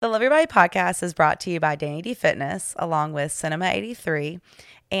The Love Your Body podcast is brought to you by Danny D Fitness, along with Cinema 83,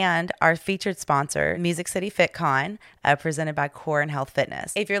 and our featured sponsor, Music City FitCon, presented by Core and Health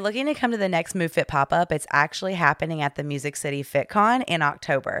Fitness. If you're looking to come to the next Move Fit pop-up, it's actually happening at the Music City FitCon in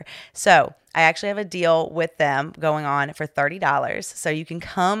October. So I actually have a deal with them going on for $30. So you can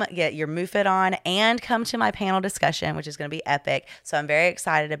come get your Move Fit on and come to my panel discussion, which is going to be epic. So I'm very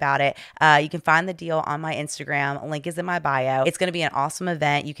excited about it. You can find the deal on my Instagram. Link is in my bio. It's going to be an awesome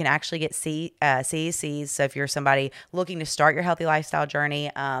event. You can actually get CECs. So if you're somebody looking to start your healthy lifestyle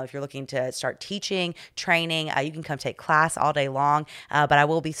journey, if you're looking to start teaching, training, you can come take class all day long. But I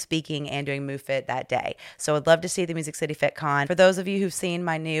will be speaking and doing Move Fit that day. So I'd love to see the Music City FitCon. For those of you who've seen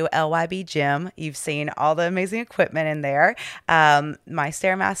my new LYB gym, you've seen all the amazing equipment in there. My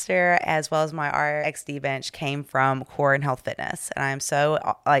Stairmaster as well as my RXD bench came from Core and Health Fitness. And I am so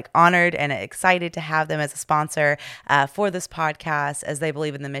honored and excited to have them as a sponsor for this podcast, as they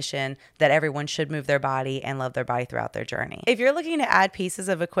believe in the mission that everyone should move their body and love their body throughout their journey. If you're looking to add pieces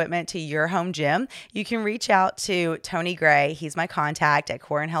of equipment to your home gym, you can reach out to Tony Gray. He's my contact at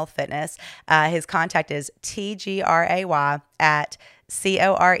Core and Health Fitness. His contact is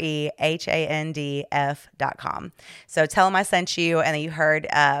TGRAY@CorehandF.com. So tell him I sent you and that you heard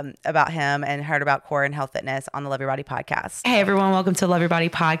about him and heard about Core and Health Fitness on the Love Your Body podcast. Hey everyone, welcome to Love Your Body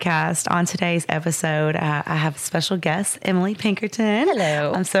podcast. On today's episode, I have a special guest, Emily Pinkerton.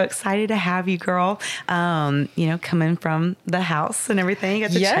 Hello. I'm so excited to have you, girl. Coming from the house and everything. You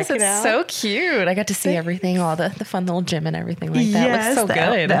got to check it out. It's so cute. I got to see everything, all the fun little gym and everything like that. Yes, looks so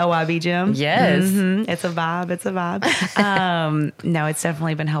good. The LYB gym. Yes. Mm-hmm. It's a vibe. No, it's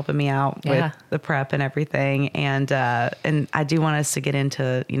definitely been helping me out with the prep and everything. And I do want us to get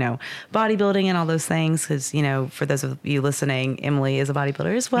into, bodybuilding and all those things. Cause, for those of you listening, Emily is a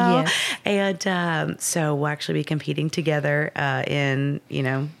bodybuilder as well. Yes. And so we'll actually be competing together at the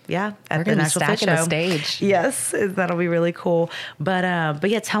National Fit Show. The stage. Yes. That'll be really cool. But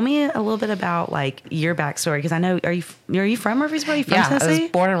yeah, tell me a little bit about your backstory. Cause I know, are you from Murfreesboro? Are you from Tennessee? I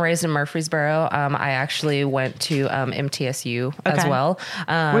was born and raised in Murfreesboro. I actually went to MTSU as well.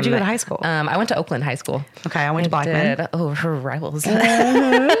 Where'd you go to high school? I went to Oakland High School. Okay, I went to Blackman. Her rivals. Oh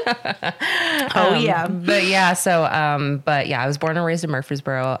yeah. I was born and raised in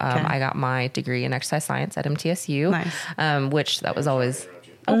Murfreesboro. I got my degree in exercise science at MTSU. Nice. Which that was always.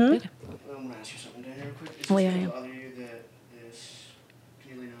 I'm going to ask you something down here real quick. Is Well, this yeah. going to bother you that this,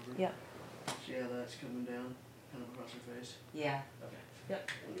 can you lean over? Yep. See how that's coming down, kind of across your face? Yeah. Okay.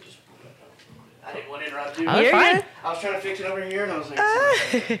 Yep. Let me just pull that out. I didn't want to interrupt you. Oh, you're fine. I was trying to fix it over here, and I was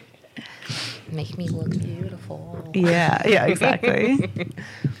like, Make me look beautiful. Yeah, exactly.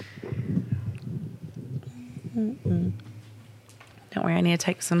 Don't worry, I need to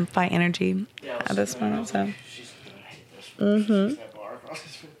take some fight energy at this point. So. She's going to hate this one. She's that bar across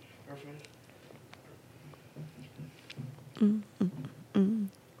his face.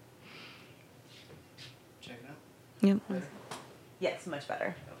 Check it out. Yep. Better? Yes, much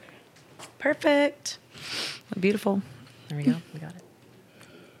better. Okay. Perfect. Beautiful. There we go. We got it.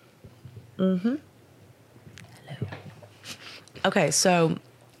 Mm-hmm. Hello. Okay, so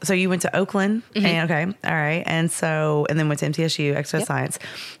you went to Oakland, and all right, and then went to MTSU exercise science.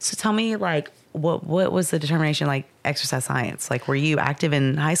 So tell me, what was the determination, exercise science? Were you active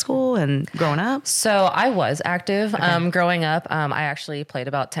in high school and growing up? So I was active growing up. I actually played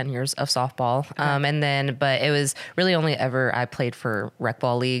about 10 years of softball. But it was really only ever I played for rec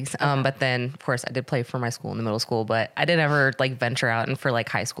ball leagues. But then, of course, I did play for my school in the middle school, but I didn't ever venture out and for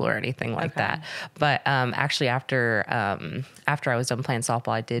high school or anything like that. But actually, after I was done playing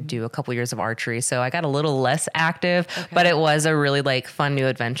softball, I did do a couple years of archery. So I got a little less active, but it was a really fun new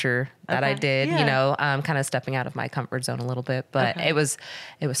adventure that I did, kind of stepping out of my comfort zone a little bit, but it was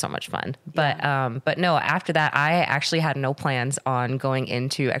so much fun. But no, after that, I actually had no plans on going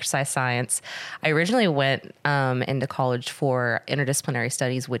into exercise science. I originally went into college for interdisciplinary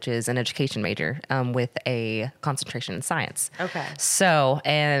studies, which is an education major with a concentration in science. Okay. So,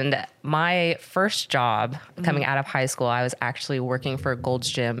 and my first job coming out of high school, I was actually working for Gold's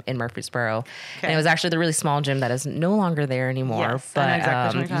Gym in Murfreesboro. And it was actually the really small gym that is no longer there anymore. Yes, but I know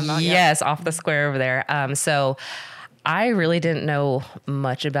exactly what you're talking about. yes, off the square over there. So I really didn't know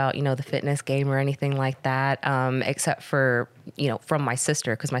much about, the fitness game or anything like that, except for, from my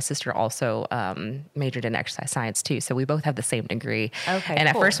sister, because my sister also majored in exercise science too. So we both have the same degree. Okay, and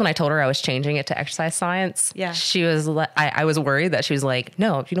at first when I told her I was changing it to exercise science, she was I was worried that she was like,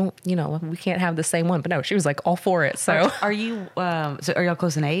 no, if you don't, we can't have the same one. But no, she was all for it. So are you, so are y'all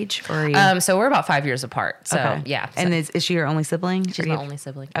close in age or are you? So we're about 5 years apart. So yeah. So and is she your only sibling? she's my only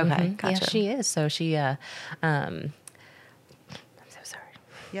sibling. Okay, Mm-hmm. gotcha. Yeah, she is. So she, I'm so sorry.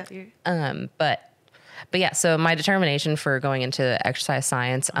 Yeah. You're... But yeah, so my determination for going into exercise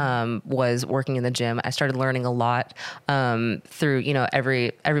science was working in the gym. I started learning a lot through, you know,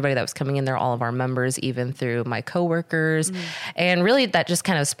 everybody that was coming in there, all of our members, even through my coworkers. And really that just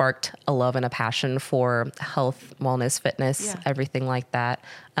kind of sparked a love and a passion for health, wellness, fitness, everything like that.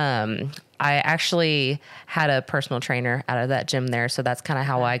 I actually had a personal trainer out of that gym there. So that's kind of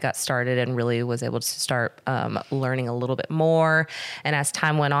how I got started and really was able to start learning a little bit more. And as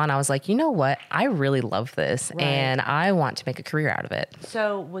time went on, I was like, you know what? I really love this and I want to make a career out of it.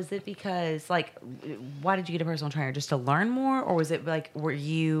 So was it because, like, why did you get a personal trainer? Just to learn more? Or was it like,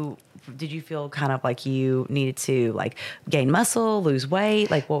 did you feel kind of like you needed to like gain muscle, lose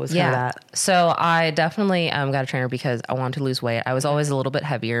weight? Like what was kind of that? So I definitely got a trainer because I wanted to lose weight. I was always a little bit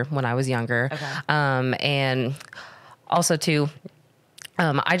heavier when I was younger. Okay. And also too,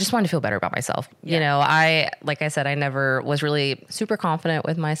 I just wanted to feel better about myself. You know, like I said, I never was really super confident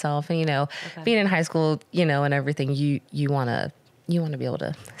with myself and, you know, being in high school, you know, and everything, you want to be able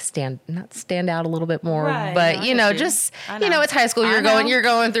to not stand out a little bit more, but you know, just, you know, it's high school. You're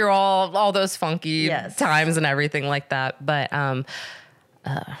going through all those funky times and everything like that. But,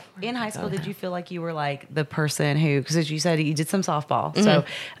 in high school, did you feel like you were like the person who, because as you said, you did some softball. So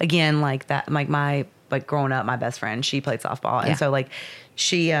again, like that, like growing up, my best friend, she played softball. And so like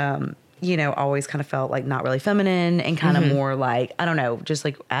she, you know, always kind of felt like not really feminine and kind of more like, I don't know, just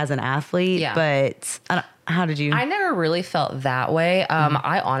like as an athlete, but how did you? I never really felt that way.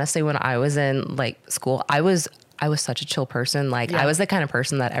 I honestly, when I was in like school, I was such a chill person. Like I was the kind of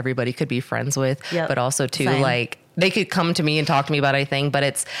person that everybody could be friends with, but also too, like they could come to me and talk to me about anything, but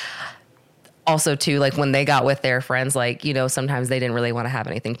it's also too, like when they got with their friends, like, you know, sometimes they didn't really want to have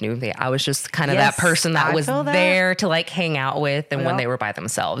anything to do with me. I was just kind of that person that was there to like hang out with and when they were by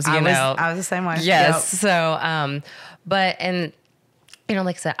themselves, you know. I was the same way. Yes. So, but, and, you know,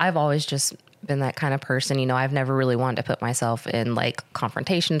 like I said, I've always just been that kind of person. You know, I've never really wanted to put myself in like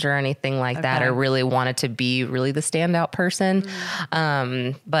confrontations or anything like that, or really wanted to be really the standout person.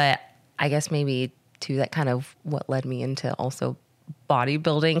 But I guess maybe too, that kind of what led me into also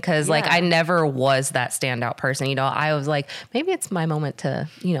bodybuilding. Cause like I never was that standout person. You know, I was like, maybe it's my moment to,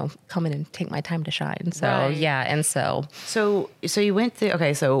 you know, come in and take my time to shine. So and so you went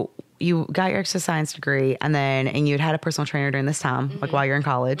through, so you got your exercise science degree and you'd had a personal trainer during this time, like while you're in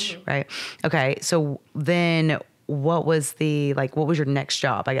college, right? Okay. So then what was your next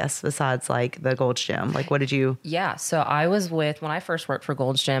job, I guess, besides like the Gold's Gym? Like, what did you? Yeah. So I was when I first worked for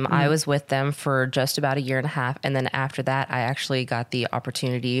Gold's Gym, I was with them for just about a year and a half. And then after that, I actually got the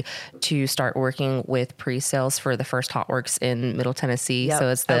opportunity to start working with pre-sales for the first Hot Works in Middle Tennessee. So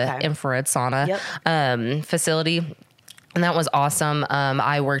it's the infrared sauna facility. And that was awesome.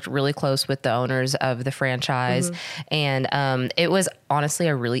 I worked really close with the owners of the franchise. And it was honestly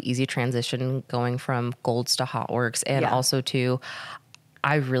a really easy transition going from Gold's to Hot Works. And also to,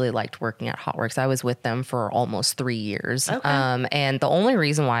 I really liked working at Hot Works. I was with them for almost 3 years. And the only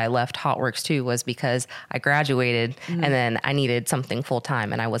reason why I left Hot Works too was because I graduated and then I needed something full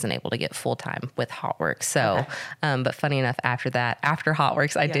time and I wasn't able to get full time with Hot Works. So, but funny enough, after Hot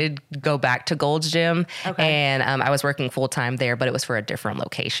Works, I did go back to Gold's Gym and I was working full time there, but it was for a different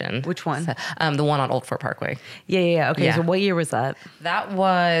location. Which one? So, the one on Old Fort Parkway. Okay. So what year was that? That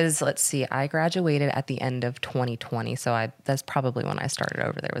was, let's see, I graduated at the end of 2020. So that's probably when I started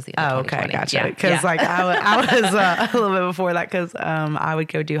over there was the end of 2020. Okay, gotcha. Because like I was a little bit before that because I would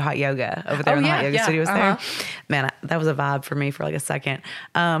go do hot yoga over there in the hot yoga studios there. Man, that was a vibe for me for like a second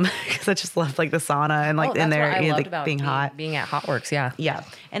because I just loved like the sauna and like in there, you know, like being hot. Being at Hot Works, yeah.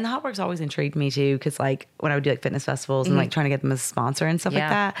 And the Hot Works always intrigued me too because like when I would do like fitness festivals and like trying to get them as a sponsor and stuff like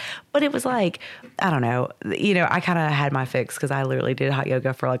that. But it was like, I don't know, you know, I kind of had my fix because I literally did hot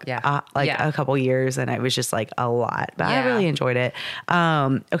yoga for like a couple years and it was just like a lot. But I really enjoyed it.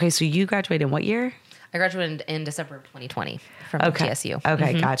 Okay, so you graduated in what year? I graduated in December of 2020 from TSU.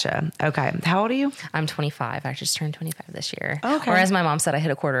 Okay, gotcha. Okay, how old are you? I'm 25. I just turned 25 this year. Okay. Or as my mom said, I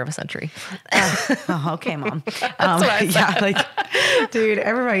hit a quarter of a century. Okay, Mom. Like, dude,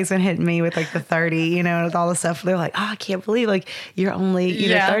 everybody's been hitting me with like the 30, you know, with all the stuff. They're like, I can't believe like you're only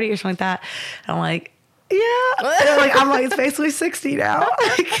 30 or something like that. And I'm like, I'm like, it's basically 60 now.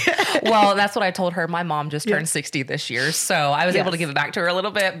 Well, that's what I told her. My mom just turned 60 this year. So I was able to give it back to her a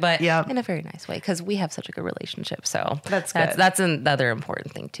little bit, but in a very nice way because we have such a good relationship. So that's another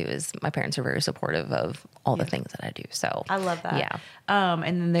important thing too, is my parents are very supportive of all the things that I do. So I love that. Yeah.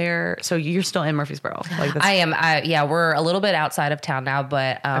 And then so you're still in Murfreesboro. Like I am. We're a little bit outside of town now,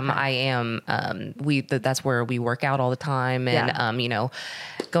 but I am, that's where we work out all the time and, you know,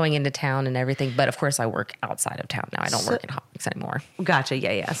 going into town and everything. But of course I work work outside of town now. I don't work in Hopkins anymore. Gotcha.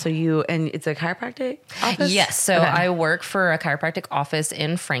 Yeah. So and it's a chiropractic office? Yes. So I work for a chiropractic office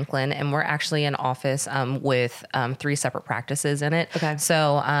in Franklin, and we're actually an office with 3 separate practices in it. Okay.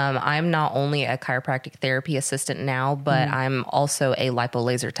 So I'm not only a chiropractic therapy assistant now, but I'm also a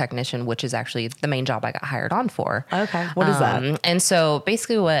lipolaser technician, which is actually the main job I got hired on for. Okay. What is that? And so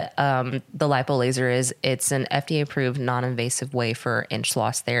basically what the lipolaser is, it's an FDA-approved non-invasive way for inch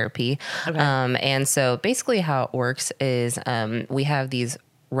loss therapy. Okay. And so basically how it works is we have these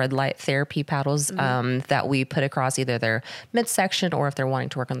red light therapy paddles that we put across either their midsection or if they're wanting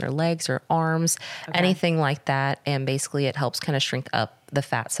to work on their legs or arms, anything like that. And basically it helps kind of shrink up the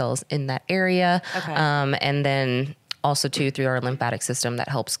fat cells in that area. Okay. And then also too through our lymphatic system that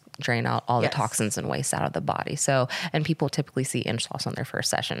helps drain out all the toxins and waste out of the body. So, and people typically see inch loss on their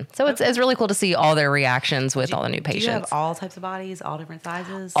first session. So it's really cool to see all their reactions with all the new patients. Do you have all types of bodies, all different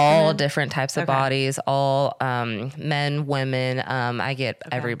sizes? All different types of bodies, all men, women. I get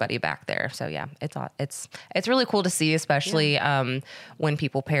everybody back there. So yeah, it's really cool to see, especially when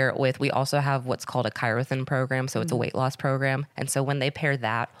people pair it with, we also have what's called a Chirothin program. So it's a weight loss program. And so when they pair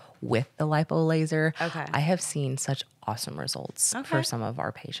that with the lipo laser, I have seen such awesome results for some of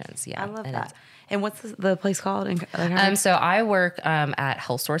our patients. Yeah. I love that. And what's the place called? So I work at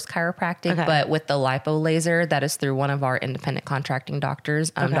Health Source Chiropractic, but with the lipo laser, that is through one of our independent contracting doctors,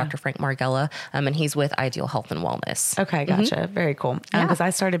 Dr. Frank Margella, and he's with Ideal Health and Wellness. Okay, gotcha. Very cool. Because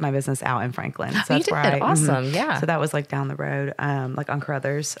I started my business out in Franklin. So that's you did? Awesome, yeah. So that was like down the road, like on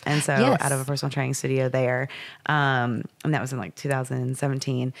Carruthers. And so out of a personal training studio there. And that was in like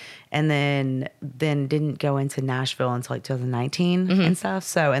 2017. And then didn't go into Nashville until like 2019 and stuff.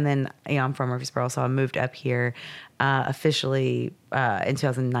 So, and then, I'm from Murfreesboro, so I moved up here officially in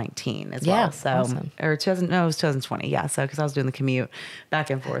 2019 as well. So, awesome. Or it was 2020. Yeah. So, because I was doing the commute back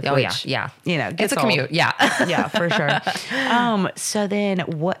and forth. Oh, which, yeah. Gets it's a old. commute. Yeah. Yeah, for sure. So then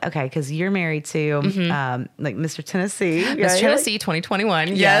because you're married to like Mr. Tennessee. Miss Tennessee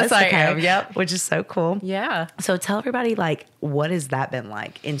 2021. Yes, I am. Yep. Which is so cool. Yeah. So tell everybody, like, what has that been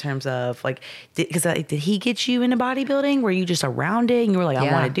like in terms of like, did he get you into bodybuilding? Were you just around it and you were like,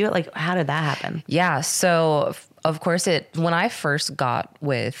 I want to do it? Like, how did that happen? Yeah. So of course when I first got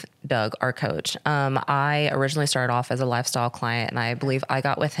with Doug, our coach, I originally started off as a lifestyle client, and I believe I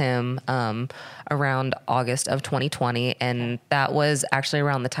got with him around August of 2020. And that was actually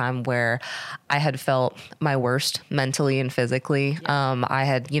around the time where I had felt my worst mentally and physically. I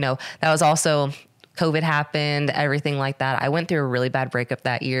had, that was also COVID happened, everything like that. I went through a really bad breakup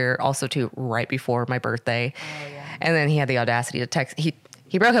that year, also too, right before my birthday. And then he had the audacity to text. He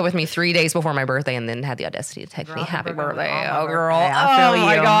broke up with me 3 days before my birthday, and then had the audacity to text me happy birthday. Oh, girl. I feel you.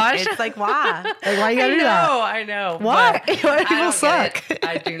 My gosh. It's like, why? Like, why you gotta do that? I know. Why? Why do people suck?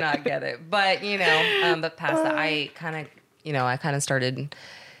 I do not get it. But, but past that, I kind of started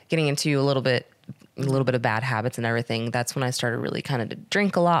getting into a little bit of bad habits and everything. That's when I started really kind of to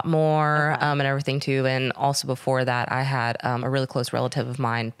drink a lot more and everything too. And also before that, I had a really close relative of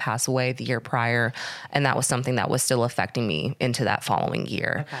mine pass away the year prior, and that was something that was still affecting me into that following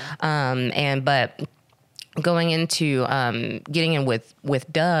year. But going into getting in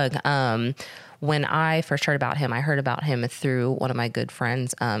with Doug, when I first heard about him, I heard about him through one of my good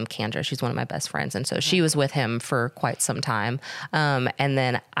friends, Kendra. She's one of my best friends. And so she was with him for quite some time. And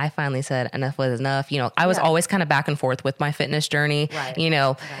then I finally said, enough was enough. I was always kind of back and forth with my fitness journey,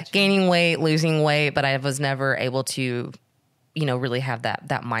 gaining weight, losing weight, but I was never able to, really have that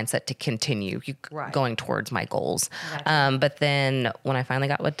mindset to continue going towards my goals. But then when I finally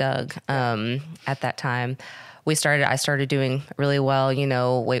got with Doug, at that time, I started doing really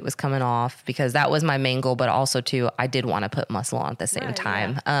well, weight was coming off because that was my main goal, but also too, I did want to put muscle on at the same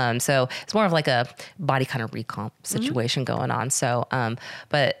time. So it's more of like a body kind of recomp situation going on. So,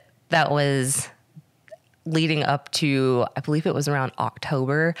 but that was leading up to, I believe it was around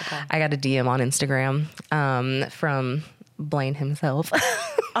October. I got a DM on Instagram, from Blaine himself.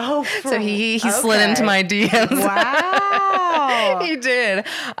 So he slid into my DMs. Wow. He did.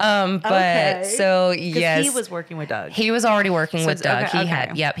 But so yes, he was working with Doug. He was already working with Doug. He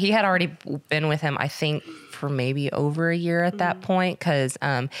had already been with him, I think, for maybe over a year at that point. Cause,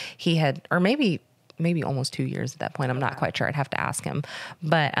 he had, or maybe almost 2 years at that point. I'm not quite sure. I'd have to ask him,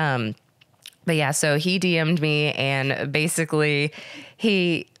 but yeah, so he DM'd me and basically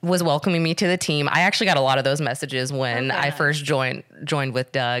he was welcoming me to the team. I actually got a lot of those messages when I first joined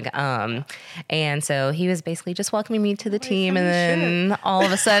with Doug. And so he was basically just welcoming me to the team. And then all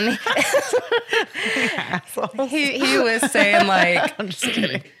of a sudden he was saying like, I'm just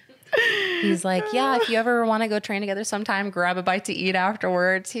kidding. He's like, yeah, if you ever want to go train together sometime, grab a bite to eat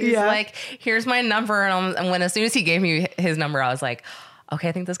afterwards. He's like, here's my number. And when as soon as he gave me his number, I was like, okay,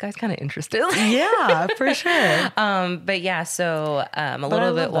 I think this guy's kind of interested. Yeah, for sure. But yeah, so a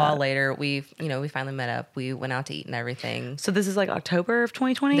little bit while later, we finally met up. We went out to eat and everything. So this is like October of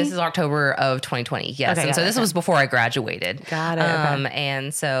 2020? This is October of 2020, yes. Okay, and so this was before I graduated. Got it. Okay.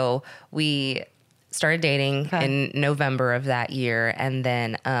 And so we started dating in November of that year. And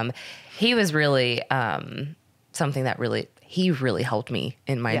then he was really something that he really helped me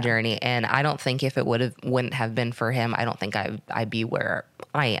in my journey. And I don't think if it wouldn't have been for him, I don't think I'd be where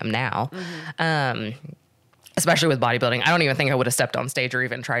I am now. Especially with bodybuilding. I don't even think I would have stepped on stage or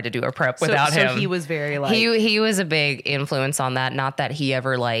even tried to do a prep without him. So he was very like... He was a big influence on that. Not that he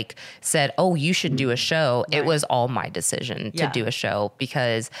ever like said, oh, you should do a show. Right. It was all my decision to do a show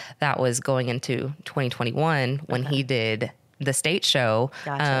because that was going into 2021 when he did the state show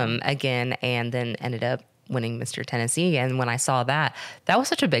again and then ended up winning Mr. Tennessee. And when I saw that was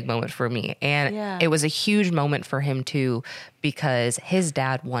such a big moment for me. And it was a huge moment for him too, because his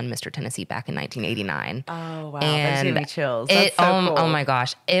dad won Mr. Tennessee back in 1989. Oh, wow. That's giving me chills. That's so cool. Oh my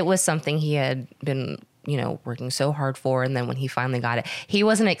gosh. It was something he had been, working so hard for. And then when he finally got it, he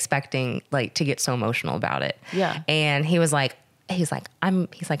wasn't expecting like to get so emotional about it. Yeah. And he was like, if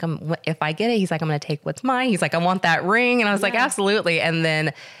I get it, he's like, I'm going to take what's mine. He's like, I want that ring. And I was like, absolutely. And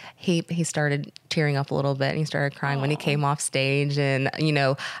then he started tearing up a little bit and he started crying when he came off stage. And,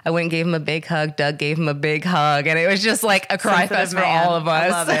 I went and gave him a big hug. Doug gave him a big hug. And it was just like a cry fest for all of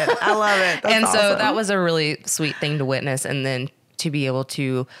us. I love it. That's and awesome. So that was a really sweet thing to witness. And then to be able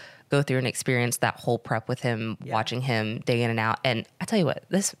to go through and experience that whole prep with him, watching him day in and out. And I tell you what,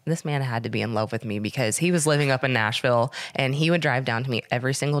 this man had to be in love with me because he was living up in Nashville and he would drive down to me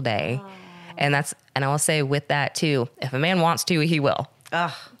every single day. And I will say with that too, if a man wants to, he will.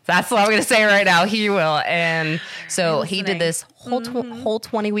 That's what I'm going to say right now. He will. And so he did this whole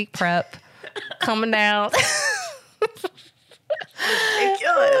 20-week prep coming down.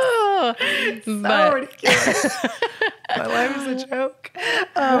 Ridiculous. So ridiculous. My life is a joke.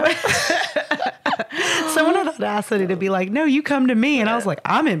 Someone had audacity to be like, no, you come to me. And I was like,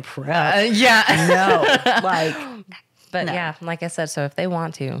 I'm in prep. But yeah, like I said, so if they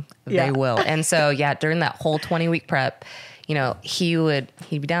want to, they will. And so, during that whole 20-week prep,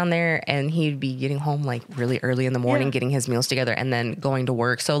 he'd be down there and he'd be getting home like really early in the morning, getting his meals together and then going to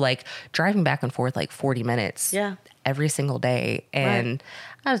work. So like driving back and forth like 40 minutes every single day. And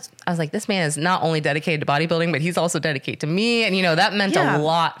I was like, this man is not only dedicated to bodybuilding, but he's also dedicated to me. And, that meant a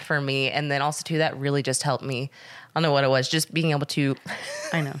lot for me. And then also too, that really just helped me. I don't know what it was, just being able to,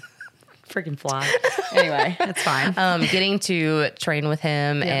 I know. Freaking fly. Anyway, it's fine. Getting to train with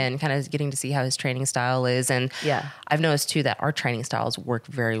him and kind of getting to see how his training style is. And I've noticed too that our training styles work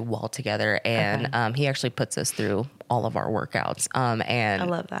very well together. And he actually puts us through all of our workouts. And I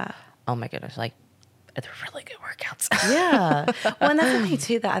love that. Oh my goodness. Like, they're really good workouts. Well, and that's the thing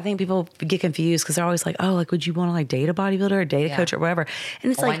too that I think people get confused because they're always like, oh, like, would you want to like date a bodybuilder or date a coach or whatever?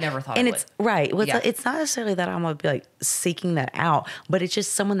 And it's like, I never thought and it it's would. Right. Well, it's not necessarily that I'm gonna be like seeking that out, but it's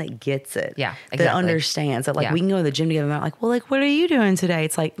just someone that gets it. Yeah, exactly. That understands that like we can go to the gym together and they're like, well, like, what are you doing today?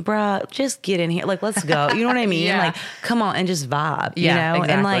 It's like, bruh, just get in here. Like, let's go. You know what I mean? Like, come on and just vibe, you know?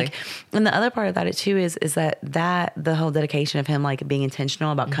 Exactly. And like, and the other part of that too is that the whole dedication of him like being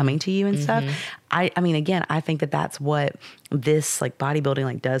intentional about coming to you and stuff. I mean, again, I think that's what this like bodybuilding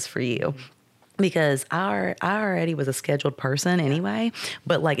like does for you. Because I already was a scheduled person anyway,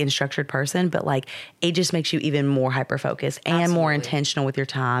 but like in structured person, but like it just makes you even more hyper focused and more intentional with your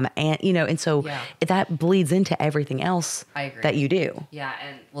time. And, and so that bleeds into everything else that you do. Yeah.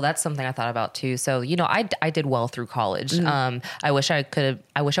 And well, that's something I thought about too. So, I did well through college. I wish I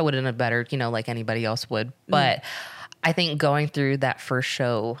would have done better, like anybody else would, but I think going through that first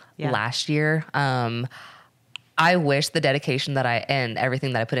show last year, I wish the dedication and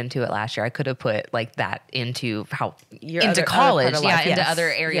everything that I put into it last year, I could have put like that into college, into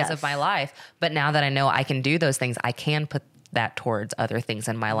other areas of my life. But now that I know I can do those things, I can put that towards other things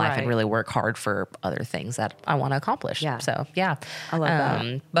in my life and really work hard for other things that I want to accomplish. Yeah. So I love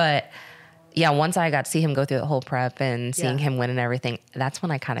that. But once I got to see him go through the whole prep and seeing him win and everything, that's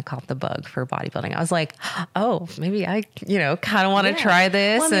when I kind of caught the bug for bodybuilding. I was like, oh, maybe I, kind of want to try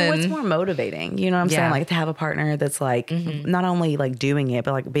this. Well, I mean, what's more motivating? You know what I'm saying? Like to have a partner that's like not only like doing it,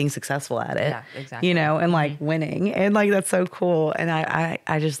 but like being successful at it. Yeah, exactly. And like winning. And like that's so cool. And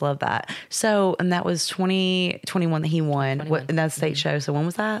I just love that. So, and that was 2021 that he won. And that's state show. So when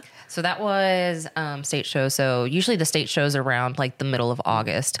was that? So that was state show. So usually the state show's around like the middle of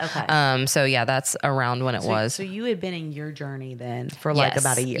August. Okay. So so yeah, that's around when it was. So you had been in your journey then for like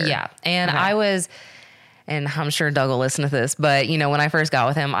about a year. Yeah. And Okay. I was, and I'm sure Doug will listen to this, but you know, when I first got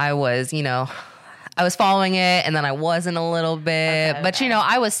with him, I was, you know, I was following it and then I wasn't a little bit, but you know,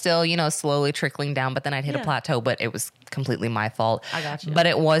 I was still, you know, slowly trickling down, but then I'd hit a plateau, but it was completely my fault. I got you. But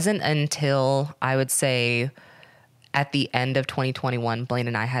it wasn't until I would say at the end of 2021, Blaine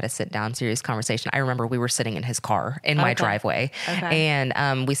and I had a sit down serious conversation. I remember we were sitting in his car in my driveway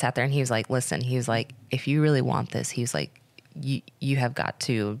and we sat there and he was like, listen, he was like, if you really want this, he was like, you have got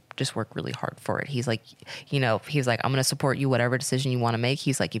to just work really hard for it. He's like, you know, he's like, I'm going to support you, whatever decision you want to make.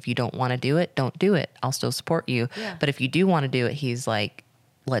 He's like, if you don't want to do it, don't do it. I'll still support you. Yeah. But if you do want to do it, he's like,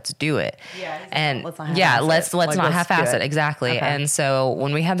 let's do it. Yeah. And let's not half-ass it. Exactly. Okay. And so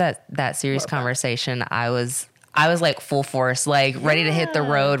when we had that serious conversation, I was like full force, like ready to hit the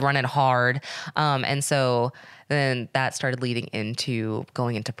road, running hard. And so then that started leading into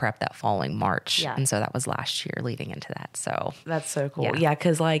going into prep that following March. Yeah. And so that was last year leading into that. So that's so cool. Yeah.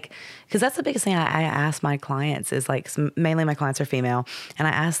 Cause that's the biggest thing I ask my clients is like, mainly my clients are female. And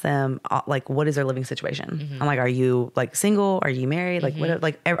I ask them like, what is their living situation? Mm-hmm. I'm like, are you like single? Are you married? Like what,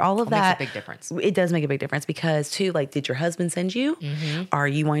 like all of that. Makes a big difference. It does make a big difference because too, like, did your husband send you? Mm-hmm. Are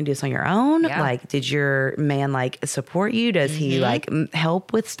you wanting to do this on your own? Yeah. Like, did your man like support you? Does he like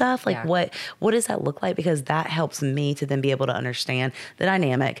help with stuff? Like what does that look like? Because that helps me to then be able to understand the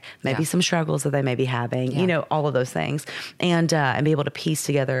dynamic, maybe some struggles that they may be having, you know, all of those things, and be able to piece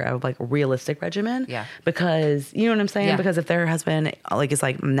together a like realistic regimen. Yeah. Because you know what I'm saying? Yeah. Because if their husband like is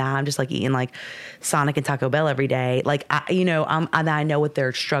like, nah, I'm just like eating like Sonic and Taco Bell every day, like I know what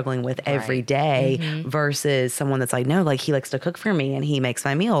they're struggling with every day versus someone that's like, no, like he likes to cook for me and he makes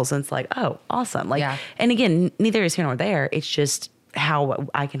my meals, and it's like, oh, awesome. Like, and again, neither is here nor there. It's just how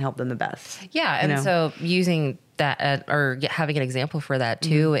I can help them the best. Yeah. And so using that or having an example for that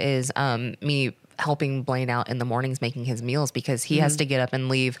too is me helping Blaine out in the mornings making his meals because he has to get up and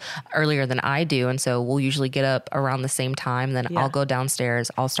leave earlier than I do. And so we'll usually get up around the same time. Then I'll go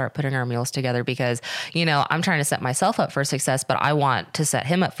downstairs. I'll start putting our meals together because, you know, I'm trying to set myself up for success, but I want to set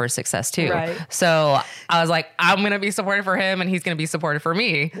him up for success too. Right. So I was like, I'm going to be supportive for him and he's going to be supportive for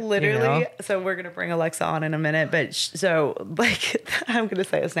me. Literally. You know? So we're going to bring Alexa on in a minute, but so like, I'm going to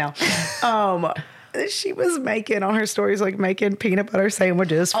say this now. She was making on her stories, like making peanut butter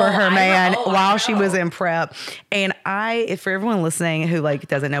sandwiches for her man while she was in prep. And for everyone listening who like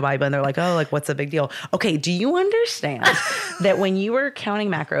doesn't know bodybuilding, they're like, oh, like what's the big deal? Okay. Do you understand that when you were counting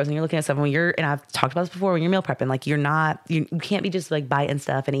macros and you're looking at stuff and I've talked about this before, when you're meal prepping, like you can't be just like biting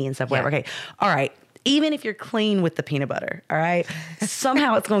stuff and eating stuff, whatever. Okay. All right. Even if you're clean with the peanut butter, all right,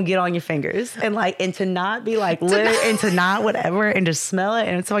 somehow it's going to get on your fingers and to not be like lit and to not whatever and just smell it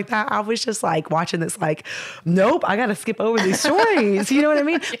and stuff like that. I was just like watching this like, nope, I got to skip over these stories. You know what I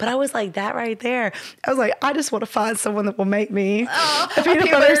mean? But I was like that right there. I was like, I just want to find someone that will make me a peanut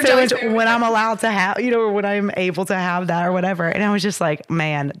butter sandwich when I'm allowed to have, you know, or when I'm able to have that or whatever. And I was just like,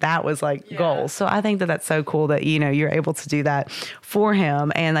 man, that was like goals. So I think that that's so cool that, you know, you're able to do that for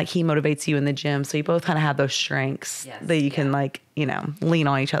him and like he motivates you in the gym. So you both kind of have those strengths that you can like, you know, lean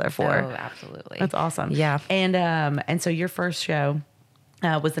on each other for. Oh, absolutely. That's awesome. Yeah. And so your first show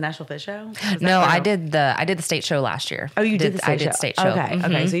was the Nashville Fit Show? No, I did the state show last year. Oh, you did the state show? I did state show. Okay. Mm-hmm.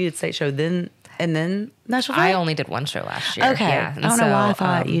 Okay. So you did state show and then Nashville Fit? I only did one show last year. Okay. Yeah. I don't know why I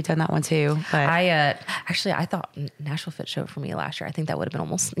thought you'd done that one too. But I thought Nashville Fit Show for me last year. I think that would have been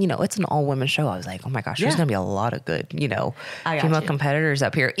almost, you know, it's an all women show. I was like, oh my gosh, there's going to be a lot of good, you know, female competitors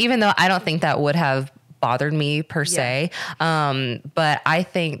up here. Even though I don't think that would have bothered me per se. But I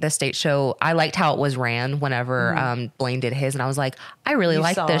think the state show, I liked how it was ran whenever Blaine did his. And I was like, I really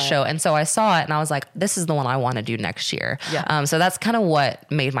like this show. And so I saw it and I was like, this is the one I want to do next year. Yeah. So that's kind of what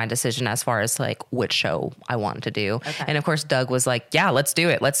made my decision as far as like which show I wanted to do. Okay. And of course, Doug was like, yeah, let's do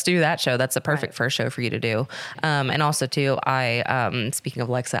it. Let's do that show. That's the perfect first show for you to do. And also too, speaking of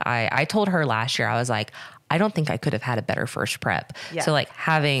Alexa, I told her last year, I was like, I don't think I could have had a better first prep. Yeah. So like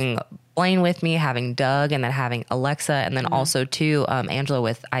having Blaine with me, having Doug, and then having Alexa, and then also too, Angela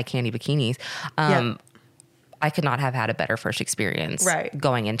with Eye Candy Bikinis. I could not have had a better first experience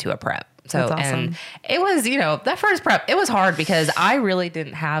going into a prep. So, that's awesome. And it was, you know, that first prep, it was hard because I really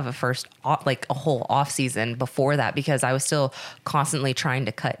didn't have a whole off season before that because I was still constantly trying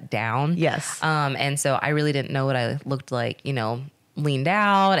to cut down. Yes. And so I really didn't know what I looked like, you know, leaned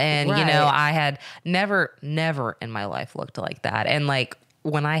out and, you know, I had never in my life looked like that. And like,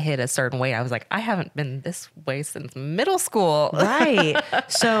 when I hit a certain weight, I was like, I haven't been this way since middle school. Right.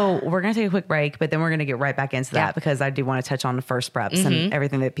 So we're going to take a quick break, but then we're going to get right back into that because I do want to touch on the first preps and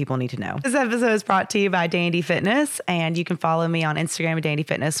everything that people need to know. This episode is brought to you by Dandy Fitness, and you can follow me on Instagram at Dandy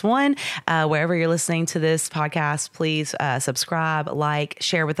Fitness 1. Wherever you're listening to this podcast, please subscribe, like,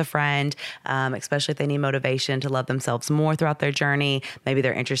 share with a friend, especially if they need motivation to love themselves more throughout their journey. Maybe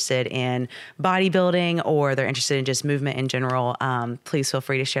they're interested in bodybuilding or they're interested in just movement in general. Please feel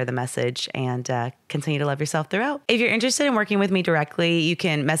free to share the message and continue to love yourself throughout. If you're interested in working with me directly, you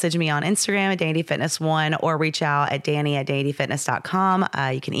can message me on Instagram at DandyFitness1 or reach out at Danny@DandyFitness.com.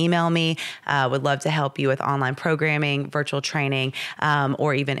 You can email me. Would love to help you with online programming, virtual training,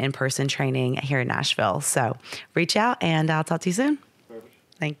 or even in-person training here in Nashville. So reach out and I'll talk to you soon. Perfect.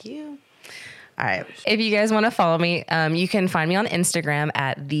 Thank you. All right. If you guys want to follow me, you can find me on Instagram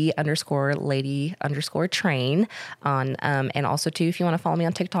at _lady_train on, and also too, if you want to follow me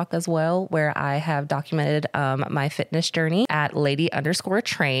on TikTok as well, where I have documented, my fitness journey at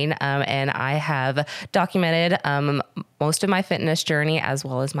lady_train. And I have documented, most of my fitness journey as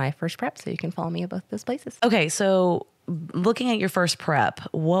well as my first prep. So you can follow me at both those places. Okay. So looking at your first prep,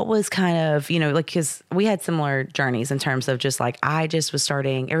 what was kind of, like, because we had similar journeys in terms of just like, I just was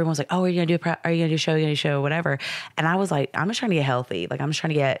starting, everyone was like, oh, are you going to do a prep? Are you going to do a show? Are you going to do a show? Whatever. And I was like, I'm just trying to get healthy. Like, I'm just trying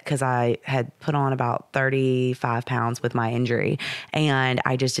to get, because I had put on about 35 pounds with my injury and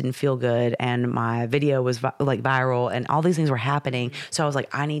I just didn't feel good. And my video was like viral and all these things were happening. So I was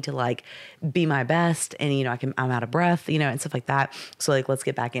like, I need to like be my best. And, I'm out of breath, and stuff like that. So like, let's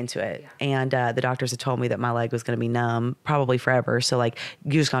get back into it. Yeah. And the doctors had told me that my leg was going to be numb probably forever. So like,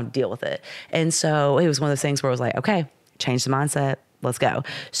 you just got to deal with it. And so it was one of those things where I was like, okay, change the mindset. Let's go.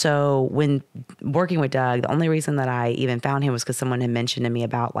 So when working with Doug, the only reason that I even found him was because someone had mentioned to me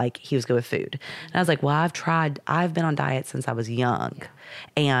about like, he was good with food. And I was like, well, I've been on diet since I was young. Yeah.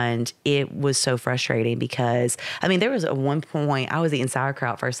 And it was so frustrating because there was at one point I was eating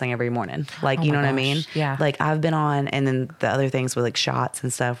sauerkraut first thing every morning. Like, you know what I mean? Yeah. Like I've been on, and then the other things with like shots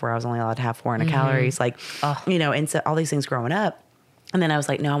and stuff where I was only allowed to have 400 calories, like, and so all these things growing up. And then I was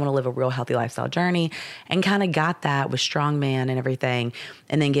like, no, I want to live a real healthy lifestyle journey, and kind of got that with strongman and everything,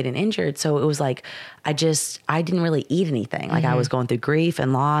 and then getting injured. So it was like, I didn't really eat anything. Like I was going through grief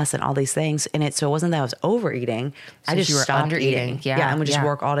and loss and all these things. And so it wasn't that I was overeating. So I just you were stopped under eating. eating. Yeah. And would just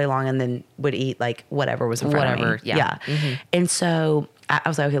work all day long and then would eat like whatever was in front of me. Yeah. And so I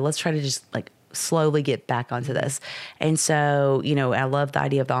was like, okay, let's try to just like slowly get back onto this. And so, I love the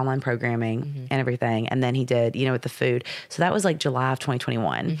idea of the online programming and everything. And then he did, with the food. So that was like July of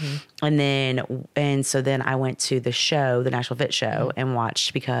 2021. And so then I went to the show, the Nashville Fit Show, and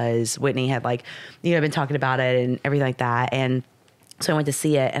watched because Whitney had like, been talking about it and everything like that. And so I went to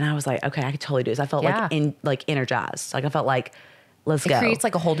see it and I was like, okay, I could totally do this. I felt like energized. Like I felt like, let's go. It creates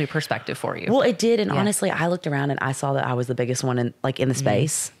like a whole new perspective for you. Well, it did. And honestly, I looked around and I saw that I was the biggest one in the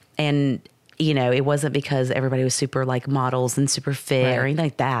space. And it wasn't because everybody was super like models and super fit or anything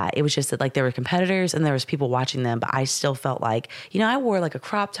like that. It was just that like there were competitors and there was people watching them, but I still felt like, I wore like a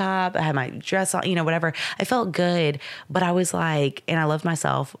crop top, I had my dress on, whatever. I felt good, but I was like, and I loved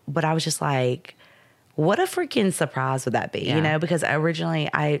myself, but I was just like, what a freaking surprise would that be? Because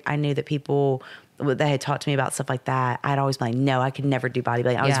originally I knew that people that had talked to me about stuff like that, I'd always been like, no, I could never do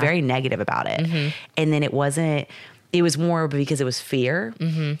bodybuilding. I was very negative about it. And then it was more because it was fear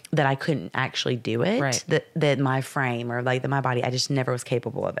that I couldn't actually do it, that my frame or like that my body, I just never was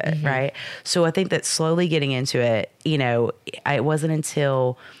capable of it. Right. So I think that slowly getting into it, it wasn't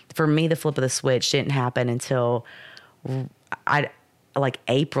until, for me, the flip of the switch didn't happen until like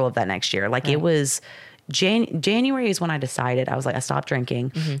April of that next year. Like it was January is when I decided, I was like, I stopped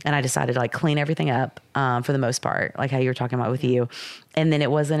drinking and I decided to like clean everything up for the most part, like how you were talking about with you. And then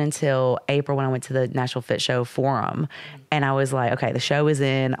it wasn't until April when I went to the Nashville Fit Show forum and I was like, okay, the show is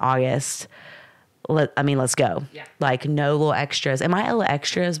in August. Let's go. Yeah. Like no little extras. And my little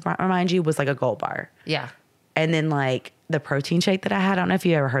extras, remind you, was like a gold bar. Yeah. And then like the protein shake that I had, I don't know if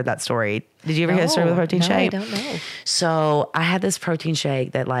you ever heard that story. Did you ever hear the story with the protein shake? I don't know. So I had this protein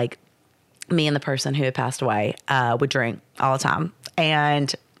shake that like me and the person who had passed away would drink all the time.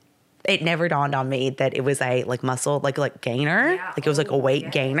 And it never dawned on me that it was a like muscle, like gainer. Yeah. Like it was like a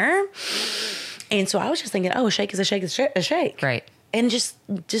weight gainer. And so I was just thinking, oh, a shake is a shake is a shake. Right. And just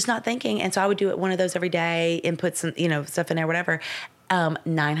not thinking. And so I would do it one of those every day and put some, stuff in there, whatever.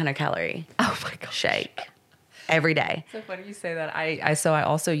 900 calorie. Oh my gosh. Shake. Every day. So funny you say that. I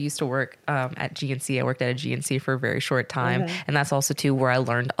also used to work at GNC. I worked at a GNC for a very short time. And that's also too where I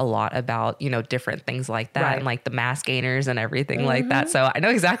learned a lot about, different things like that and like the mass gainers and everything like that. So I know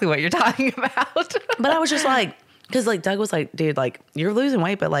exactly what you're talking about. But I was just like, Cause like Doug was like, dude, like you're losing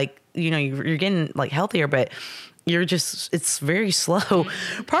weight, but like, you're getting like healthier, but it's very slow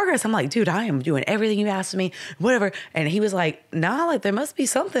progress. I'm like, dude, I am doing everything you asked of me, whatever. And he was like, nah, like there must be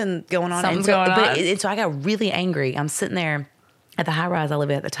something going on. Something's going on. And so I got really angry. I'm sitting there at the high rise I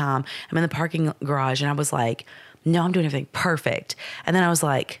live at the time. I'm in the parking garage and I was like, no, I'm doing everything perfect. And then I was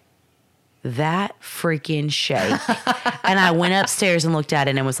like, that freaking shake. And I went upstairs and looked at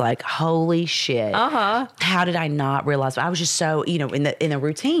it and was like, holy shit. How did I not realize? I was just so, in the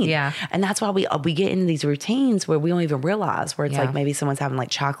routine. Yeah. And that's why we get into these routines where we don't even realize, where it's like maybe someone's having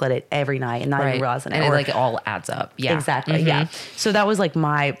like chocolate every night and not even realizing it. And it all adds up. Yeah. Exactly. Yeah. So that was like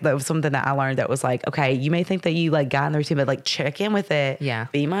that was something that I learned that was like, okay, you may think that you like got in the routine, but like check in with it. Yeah.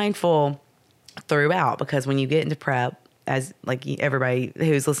 Be mindful throughout, because when you get into prep, as like everybody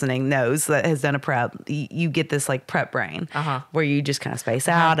who's listening knows that has done a prep, you get this like prep brain where you just kind of space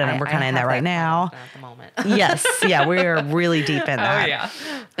out, and we're kind of in that right now. At the moment. Yes, yeah, we're really deep in that. Oh yeah.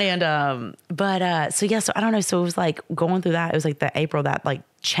 And so yeah, so I don't know. So it was like going through that. It was like the April that like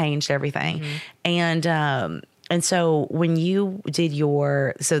changed everything, and so when you did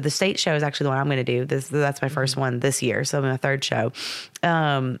so the state show is actually the one I'm going to do. That's my first one this year, so my third show,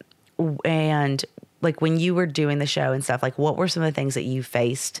 and like when you were doing the show and stuff, like what were some of the things that you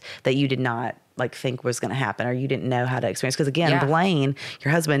faced that you did not like think was going to happen, or you didn't know how to experience? Because again, Blaine,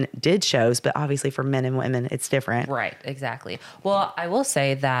 your husband, did shows, but obviously for men and women, it's different. Right. Exactly. Well, I will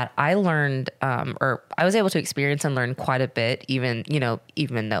say that I learned, or I was able to experience and learn quite a bit, even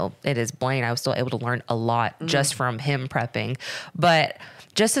though it is Blaine, I was still able to learn a lot just from him prepping. But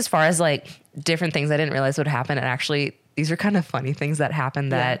just as far as like different things I didn't realize would happen, and actually these are kind of funny things that happen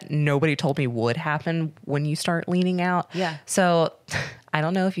that nobody told me would happen when you start leaning out. Yeah. So I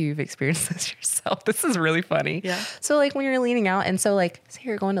don't know if you've experienced this yourself. This is really funny. Yeah. So like when you're leaning out, and so like say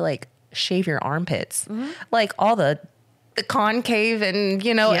you're going to like shave your armpits, like all the concave and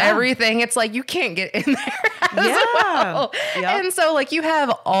everything, it's like you can't get in there as well. And so like you have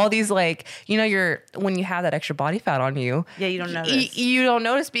all these like when you have that extra body fat on you, you don't notice. You don't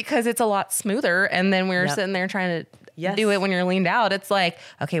notice because it's a lot smoother. And then we're sitting there trying to do it when you're leaned out. It's like,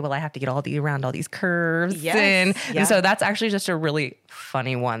 okay, well, I have to get around all these curves. And so that's actually just a really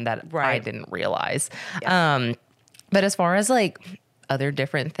funny one that I didn't realize. But as far as like other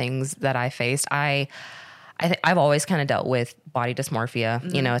different things that I faced, I've always kind of dealt with body dysmorphia.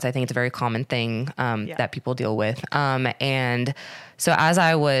 I think it's a very common thing that people deal with. And so as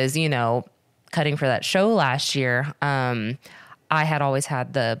I was, cutting for that show last year, I had always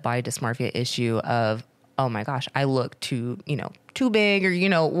had the body dysmorphia issue of, oh my gosh, I look too big,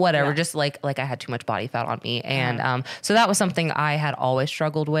 or, whatever, just like I had too much body fat on me. And so that was something I had always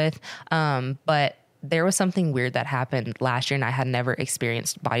struggled with. But there was something weird that happened last year, and I had never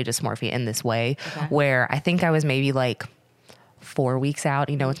experienced body dysmorphia in this way, where I think I was maybe like 4 weeks out,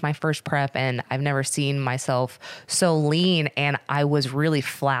 it's my first prep, and I've never seen myself so lean, and I was really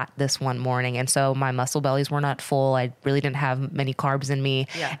flat this one morning. And so my muscle bellies were not full. I really didn't have many carbs in me.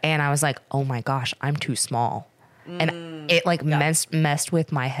 And I was like, oh my gosh, I'm too small. And it like messed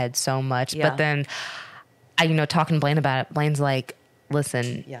with my head so much. But then talking to Blaine about it, Blaine's like,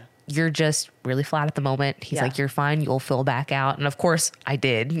 listen, you're just really flat at the moment. He's like, you're fine. You'll fill back out. And of course I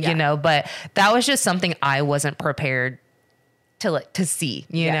did, but that was just something I wasn't prepared to see,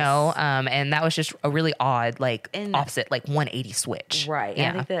 and that was just a really odd, opposite, 180 switch. Right. And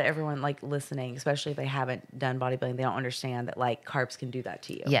I think that everyone listening, especially if they haven't done bodybuilding, they don't understand that carbs can do that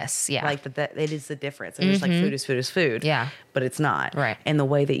to you. Yes. Yeah. That it is the difference. And just food is food is food. Yeah. But it's not. Right. And the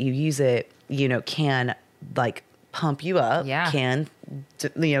way that you use it, can pump you up, can,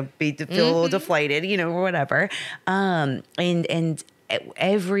 feel a little deflated, or whatever. And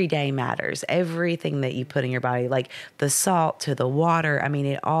every day matters. Everything that you put in your body, like the salt to the water, I mean,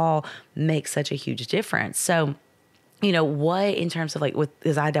 it all makes such a huge difference. So, what in terms of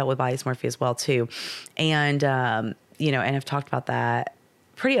because I dealt with body dysmorphia as well too. And, and I've talked about that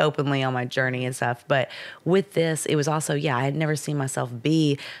pretty openly on my journey and stuff. But with this, it was also, I had never seen myself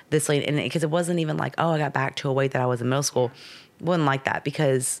be this lean. And because it wasn't even like, oh, I got back to a weight that I was in middle school. It wasn't like that,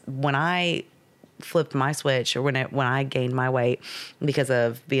 because when I flipped my switch, or when I gained my weight because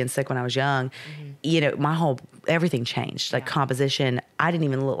of being sick when I was young, my everything changed, composition. I didn't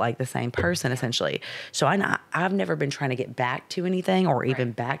even look like the same person essentially. So I've never been trying to get back to anything or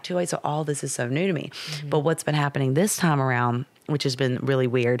even back to it. So all this is so new to me. But what's been happening this time around, which has been really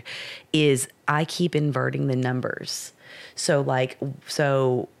weird, is I keep inverting the numbers. So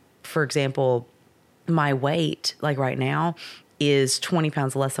for example, my weight right now is 20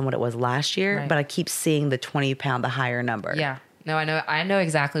 pounds less than what it was last year, but I keep seeing the 20 pound, the higher number. Yeah. No, I know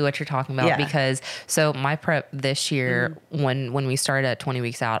exactly what you're talking about because so my prep this year, when we started at 20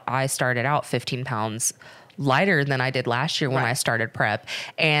 weeks out, I started out 15 pounds lighter than I did last year when I started prep.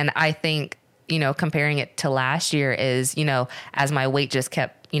 And I think, comparing it to last year is, as my weight just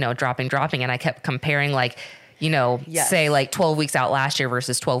kept, dropping. And I kept comparing say like 12 weeks out last year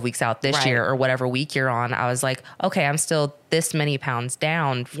versus 12 weeks out this year or whatever week you're on. I was like, okay, I'm still this many pounds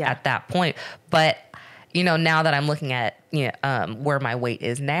down at that point. But now that I'm looking at where my weight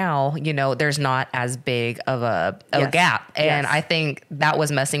is now, there's not as big of a gap. And I think that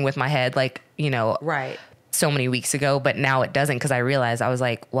was messing with my head, so many weeks ago, but now it doesn't, because I realized I was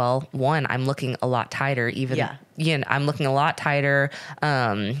like, well, one, I'm looking a lot tighter, I'm looking a lot tighter,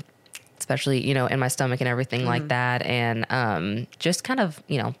 especially, in my stomach and everything like that. And just kind of,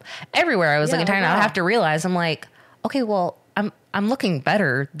 everywhere I was looking tighter. I have to realize, I'm like, okay, well, I'm looking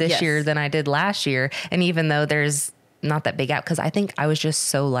better this year than I did last year. And even though there's not that big gap, because I think I was just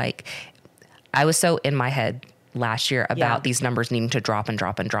so I was so in my head last year about these numbers needing to drop and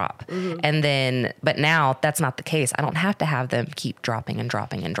drop and drop. And then, but now that's not the case. I don't have to have them keep dropping and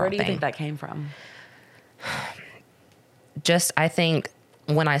dropping and dropping. Where do you think that came from? Just, I think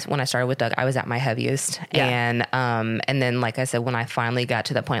when I started with Doug, I was at my heaviest. And then, like I said, when I finally got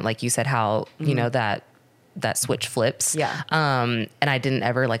to that point, like you said, how, that switch flips. And I didn't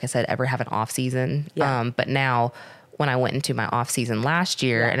ever, like I said, ever have an off season. But now when I went into my off season last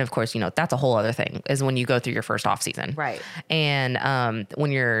year, and of course, that's a whole other thing, is when you go through your first off season. Right. And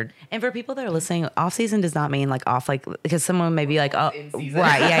when you're... And for people that are listening, off season does not mean off, because someone may be like, oh, in-season.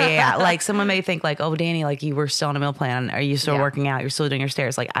 right. Yeah. Like someone may think oh, Danny, you were still on a meal plan. Are you still working out? You're still doing your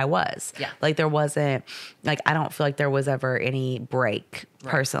stairs. I was. Yeah. There wasn't, I don't feel like there was ever any break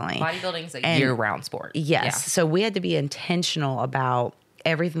personally. Bodybuilding is a year-round sport. Yes. Yeah. So we had to be intentional about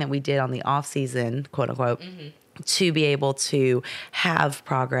everything that we did on the off season, quote unquote, to be able to have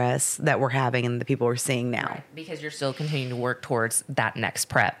progress that we're having and the people we're seeing now. Right. Because you're still continuing to work towards that next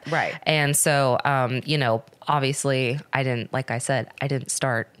prep. Right. And so, obviously I didn't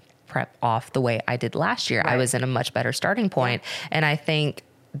start prep off the way I did last year. Right. I was in a much better starting point. Yeah. And I think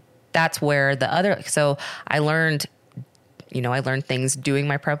that's where so I learned things doing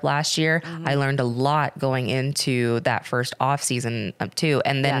my prep last year. I learned a lot going into that first off season too.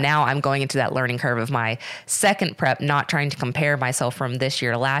 And then now I'm going into that learning curve of my second prep, not trying to compare myself from this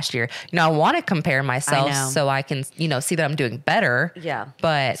year to last year. I want to compare myself so I can, see that I'm doing better. Yeah.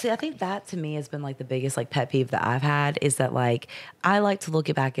 But see, I think that to me has been the biggest pet peeve that I've had is that I like to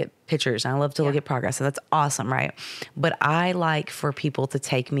look back at pictures and I love to look at progress. So that's awesome. Right. But I like for people to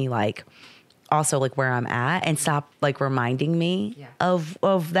take me also where I'm at and stop reminding me of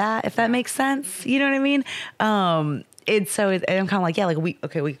that, if that makes sense. You know what I mean? And I'm kind of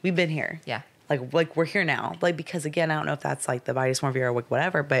we've been here. Yeah. We're here now. Because again, I don't know if that's the body dysmorphia or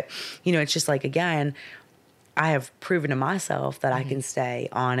whatever, but it's just again, I have proven to myself that I can stay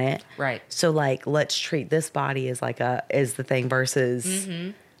on it. Right. So let's treat this body as is the thing versus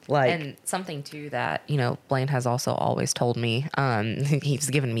and something too that, Blaine has also always told me, he's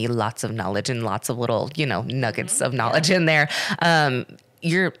given me lots of knowledge and lots of little, nuggets of knowledge in there.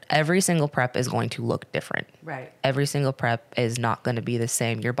 Every single prep is going to look different. Right. Every single prep is not going to be the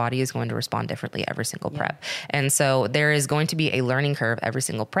same. Your body is going to respond differently every single prep. And so there is going to be a learning curve every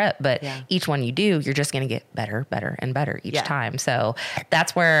single prep, but each one you do, you're just going to get better, better, and better each time. So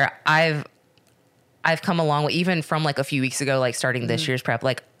that's where I've come along even from a few weeks ago, starting this year's prep,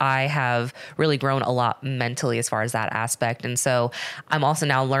 I have really grown a lot mentally as far as that aspect. And so I'm also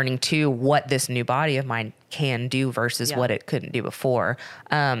now learning too what this new body of mine can do versus what it couldn't do before.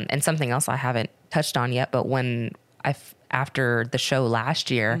 And something else I haven't touched on yet, but after the show last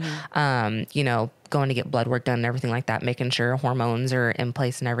year, going to get blood work done and everything like that, making sure hormones are in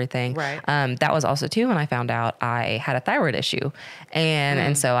place and everything. Right. That was also too when I found out I had a thyroid issue.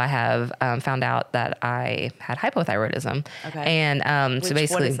 And so I have found out that I had hypothyroidism. Okay. And so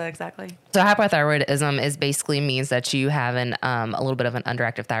basically, what is that exactly? So hypothyroidism is basically means that you have a little bit of an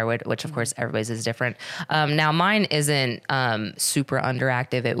underactive thyroid, which of course everybody's is different. Now mine isn't super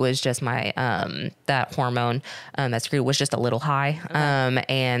underactive. It was just my that hormone that's secreted was just a little high. Okay.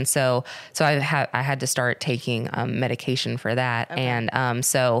 And so I had to start taking medication for that. Okay. And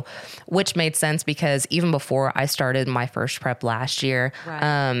so, which made sense because even before I started my first prep last year,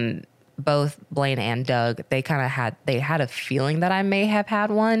 both Blaine and Doug, they had a feeling that I may have had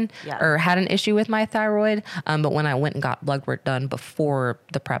one or had an issue with my thyroid. But when I went and got blood work done before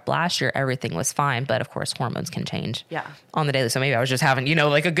the prep last year, everything was fine. But of course, hormones can change on the daily. So maybe I was just having,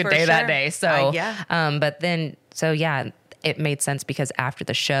 a good day that day. So, but then, it made sense because after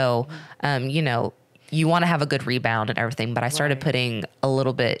the show, you want to have a good rebound and everything, but I started putting a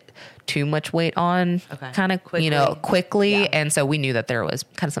little bit too much weight on kind of, quickly. Yeah. And so we knew that there was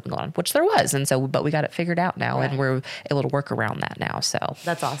kind of something going on, which there was. And so, but we got it figured out now and we're able to work around that now. So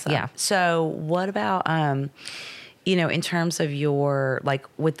that's awesome. Yeah. So what about, in terms of your, like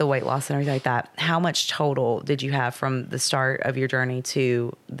with the weight loss and everything like that, how much total did you have from the start of your journey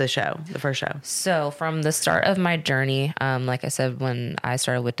to the first show? So from the start of my journey, like I said, when I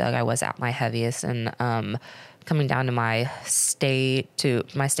started with Doug, I was at my heaviest, and coming down to my stage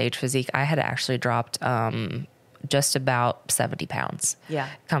physique, I had actually dropped just about 70 pounds. Yeah.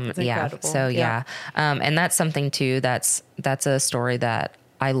 That's incredible. So and that's something too, that's a story that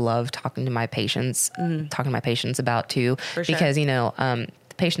I love talking to my patients about too, because, the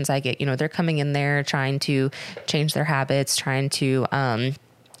patients I get, they're coming in there trying to change their habits, trying to,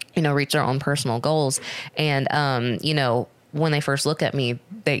 reach their own personal goals. And, when they first look at me,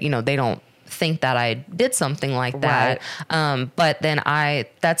 they don't think that I did something like that. But then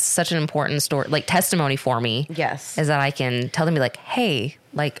that's such an important story, like testimony for me. Yes. Is that I can tell them, like, hey,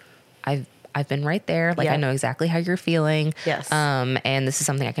 like I've been right there. Like I know exactly how you're feeling. Yes. And this is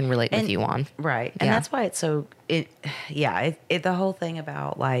something I can relate with you on. Right. And that's why it's so, the whole thing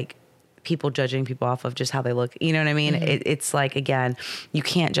about like people judging people off of just how they look, you know what I mean? Mm-hmm. It's like, again, you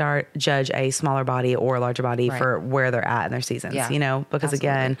can't judge a smaller body or a larger body for where they're at in their seasons, because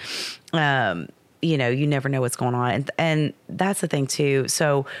again, you never know what's going on. And that's the thing too.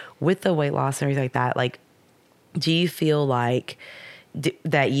 So with the weight loss and everything like that, like, do you feel like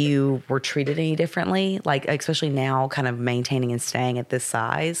that you were treated any differently, like especially now kind of maintaining and staying at this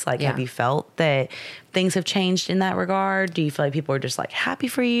size? Like, have you felt that things have changed in that regard? Do you feel like people are just like happy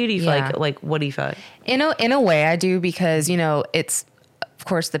for you? Do you feel like what do you feel like? In a way I do, because, it's, of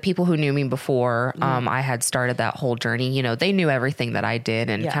course, the people who knew me before, I had started that whole journey, they knew everything that I did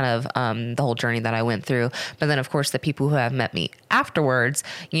and kind of the whole journey that I went through. But then, of course, the people who have met me afterwards,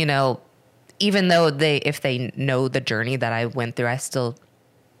 even though if they know the journey that I went through, I still,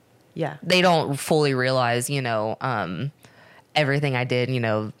 they don't fully realize, everything I did,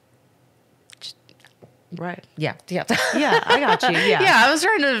 right. Yeah. Yeah. I got you. Yeah. Yeah. I was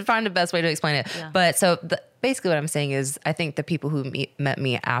trying to find the best way to explain it. Yeah. But so basically what I'm saying is, I think the people who met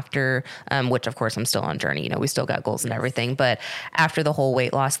me after, which of course I'm still on journey, we still got goals and everything, but after the whole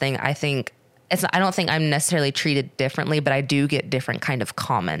weight loss thing, I don't think I'm necessarily treated differently, but I do get different kind of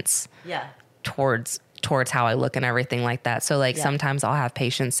comments. Yeah. Towards how I look and everything like that. So like sometimes I'll have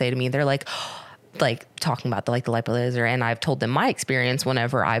patients say to me, they're like talking about the lipo laser, and I've told them my experience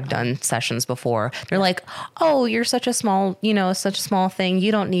whenever I've done sessions before. They're like, "Oh, you're such a small thing.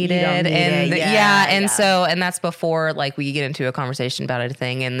 You don't need it." And so that's before like we get into a conversation about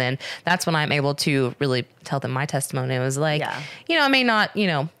anything, and then that's when I'm able to really tell them my testimony. It was like, I may not,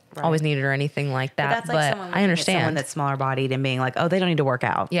 always need it or anything like that, but I understand someone that's smaller bodied and being like, oh, they don't need to work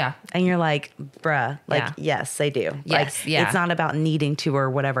out. Yeah. And you're like, bruh, like, yes, they do. Yes. Like, it's not about needing to or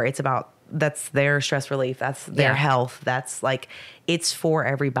whatever. It's about, that's their stress relief. That's their health. That's like, it's for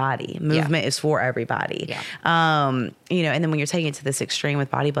everybody. Movement is for everybody. Yeah. And then when you're taking it to this extreme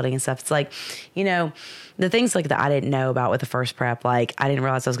with bodybuilding and stuff, it's like, the things like that I didn't know about with the first prep, like I didn't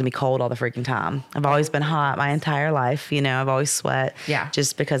realize I was going to be cold all the freaking time. I've always been hot my entire life. I've always sweat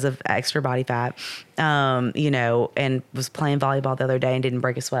just because of extra body fat, and was playing volleyball the other day and didn't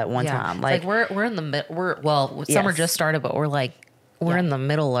break a sweat one time. Like we're in the middle, summer just started, but we're in the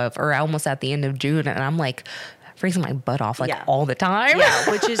middle of, or almost at the end of June. And I'm like, freezing my butt off all the time.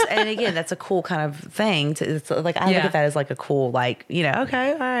 Yeah, which is, and again, that's a cool kind of thing. It's like, I look at that as like a cool, like,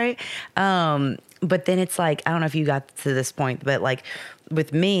 okay, all right. But then it's like, I don't know if you got to this point, but like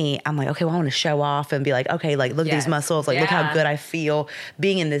with me, I'm like, okay, well, I want to show off and be like, okay, like look at these muscles, like look how good I feel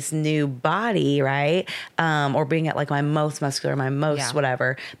being in this new body, right? Or being at like my most muscular, my most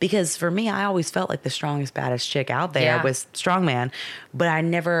whatever. Because for me, I always felt like the strongest, baddest chick out there was strongman, but I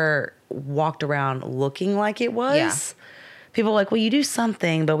never walked around looking like it was. Yeah. People are like, well, you do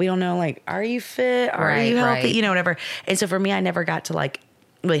something, but we don't know, like, are you fit? Are you healthy? Whatever. And so for me, I never got to like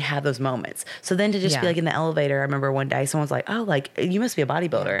really have those moments. So then to just be like in the elevator, I remember one day someone's like, oh, like you must be a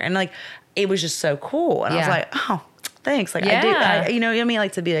bodybuilder. And like, it was just so cool. And I was like, oh, thanks. Like I do, you know what I mean?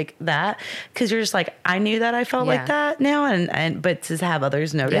 Like to be like that. Cause you're just like, I knew that I felt like that now. But to have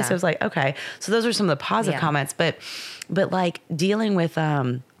others notice, I was like, okay. So those are some of the positive comments, but like dealing with,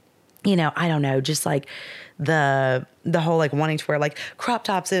 I don't know, just like the whole like wanting to wear like crop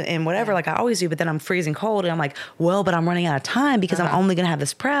tops and whatever, like I always do, but then I'm freezing cold and I'm like, well, but I'm running out of time because I'm only going to have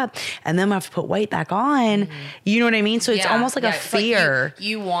this prep and then I have to put weight back on. You know what I mean? So it's almost like a fear. Like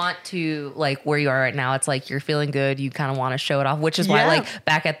you want to, like where you are right now, it's like you're feeling good. You kind of want to show it off, which is why like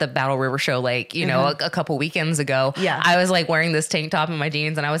back at the Battle River show, like, you know, a couple weekends ago, I was like wearing this tank top and my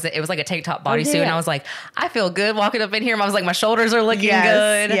jeans and it was like a tank top bodysuit and I was like, I feel good walking up in here. I was like, my shoulders are looking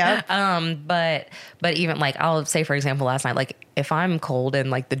good. But even like, I'll say, for example, last night, like if I'm cold in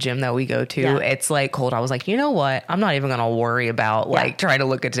like the gym that we go to, it's like cold. I was like, you know what? I'm not even going to worry about like trying to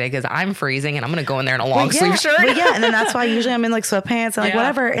look good today because I'm freezing and I'm going to go in there in a long sleeve shirt. And then that's why usually I'm in like sweatpants and like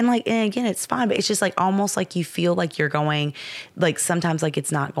whatever. And like, and again, it's fine, but it's just like almost like you feel like you're going, like sometimes like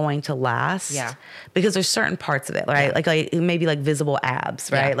it's not going to last. Yeah. Because there's certain parts of it, right? Yeah. Like maybe like visible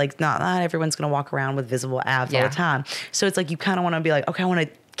abs, right? Yeah. Like not everyone's going to walk around with visible abs all the time. So it's like you kind of want to be like, okay, I want to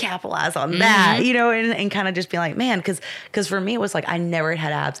capitalize on that, you know, and kind of just be like, man, because for me it was like I never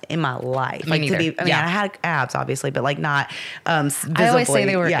had abs in my life. Like to be, I mean, I had abs obviously, but like not visibly. I always say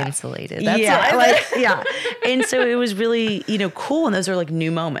they were insulated. That's and so it was really, you know, cool. And those are like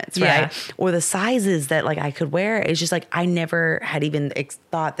new moments, right? Or the sizes that like I could wear. It's just like I never had even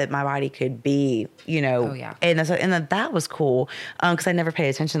thought that my body could be, you know, and that was cool because I never paid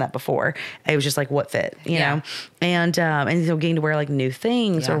attention to that before. It was just like what fit, you know, and so getting to wear like new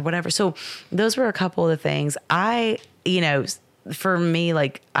things or whatever. So those were a couple of the things you know, for me,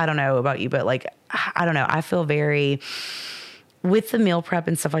 like, I don't know about you, but like, I don't know. I feel very with the meal prep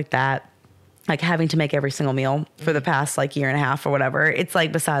and stuff like that, like having to make every single meal for the past like year and a half or whatever. It's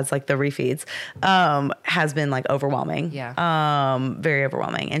like, besides like the refeeds, has been like overwhelming. Very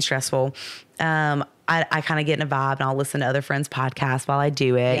overwhelming and stressful. I kind of get in a vibe and I'll listen to other friends' podcasts while I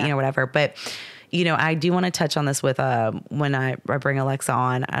do it, you know, whatever. But you know, I do want to touch on this with when I bring Alexa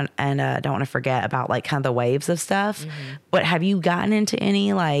on, and don't want to forget about like kind of the waves of stuff. But have you gotten into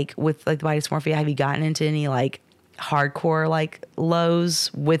any like with like the body dysmorphia? Have you gotten into any like hardcore like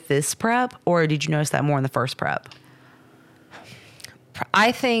lows with this prep, or did you notice that more in the first prep?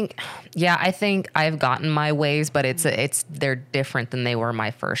 I think I've gotten my waves, but they're different than they were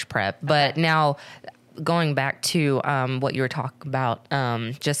my first prep. But now, going back to what you were talking about,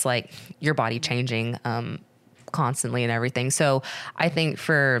 just like your body changing constantly and everything. So I think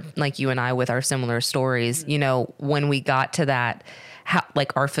for like you and I with our similar stories, you know, when we got to that,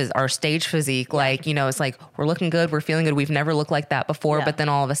 like our stage physique, like, you know, it's like we're looking good, we're feeling good. We've never looked like that before. But then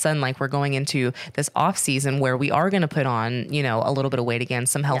all of a sudden, like we're going into this off season where we are going to put on, you know, a little bit of weight again,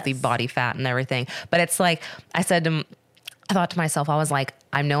 some healthy body fat and everything. But it's like, I thought to myself, I was like,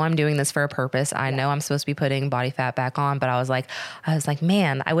 I know I'm doing this for a purpose. I know I'm supposed to be putting body fat back on, but I was like,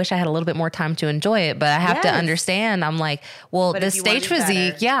 man, I wish I had a little bit more time to enjoy it. But I have to understand, I'm like, well, the stage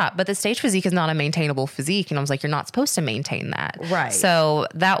physique, but the stage physique is not a maintainable physique. And I was like, you're not supposed to maintain that. Right. So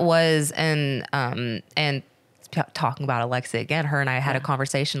that was, and talking about Alexa again, her and I had a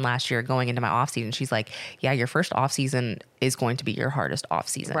conversation last year going into my off season. She's like, yeah, your first off season is going to be your hardest off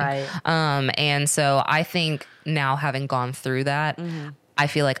season. Right. And so I think now, having gone through that, I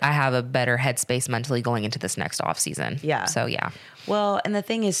feel like I have a better headspace mentally going into this next off season. Yeah. So Well, and the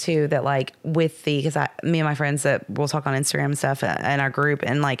thing is too, that like with because me and my friends that we'll talk on Instagram and stuff in our group,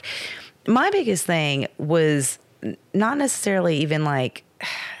 and like my biggest thing was not necessarily even like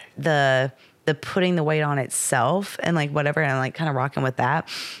the putting the weight on itself and like whatever, and like kind of rocking with that.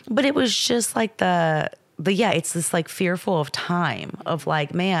 But it was just like it's this like fearful of time of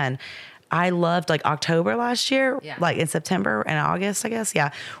like, man, I loved like October last year, like in September and August, I guess.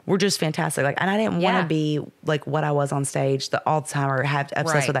 Yeah. We're just fantastic. Like, and I didn't want to be like what I was on stage all the time or have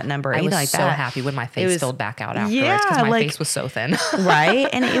obsessed with that number or anything like that. I was so happy when my face filled back out afterwards because my face was so thin. Right.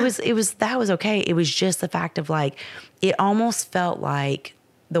 And that was okay. It was just the fact of like, it almost felt like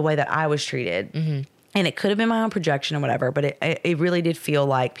the way that I was treated. And it could have been my own projection or whatever, but it really did feel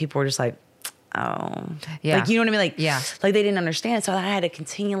like people were just like, oh, like, you know what I mean? Like, like they didn't understand. So I had to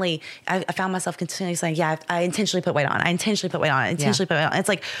continually, I found myself continually saying, I intentionally put weight on. I intentionally put weight on. I intentionally put weight on. It's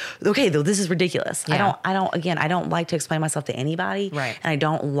like, okay, though, this is ridiculous. I don't like to explain myself to anybody. Right. And I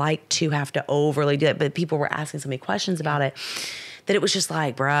don't like to have to overly do it. But people were asking so many questions about it that it was just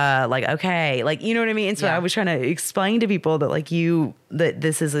like, bruh, like, okay, like, you know what I mean? And so I was trying to explain to people that like that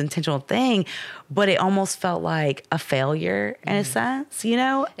this is an intentional thing, but it almost felt like a failure in a sense, you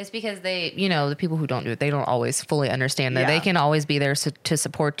know? It's because they, you know, the people who don't do it, they don't always fully understand that. They can always be there to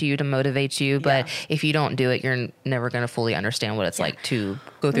support you, to motivate you. But if you don't do it, you're never going to fully understand what it's like to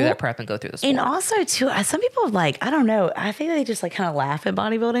go through that prep and go through the sport. And also too, some people like, I don't know, I think they just like kind of laugh at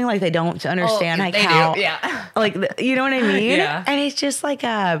bodybuilding. Like they don't understand like how, like, you know what I mean? Yeah. And it's just like,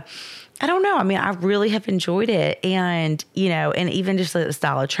 I don't know. I mean, I really have enjoyed it. And, you know, and even just the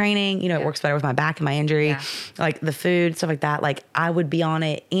style of training, you know, it works better with my back and my injury, like the food, stuff like that. Like I would be on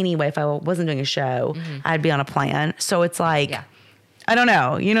it anyway. If I wasn't doing a show, I'd be on a plan. So it's like, I don't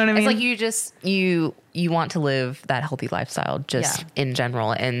know. You know what I mean? It's like you just, you want to live that healthy lifestyle just in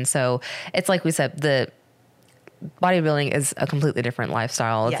general. And so it's like we said, the bodybuilding is a completely different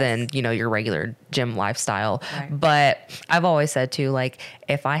lifestyle than, you know, your regular gym lifestyle. Right. But I've always said too, like,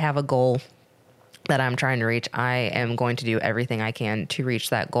 if I have a goal that I'm trying to reach, I am going to do everything I can to reach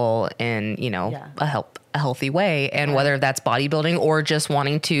that goal in, you know, a healthy way. And whether that's bodybuilding or just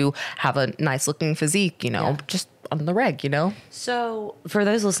wanting to have a nice looking physique, you know, just on the reg, you know? So for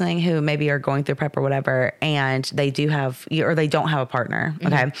those listening who maybe are going through prep or whatever, and they do have, or they don't have a partner,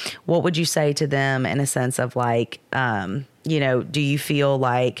 okay, what would you say to them in a sense of like, you know, do you feel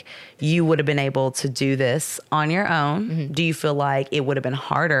like you would have been able to do this on your own? Do you feel like it would have been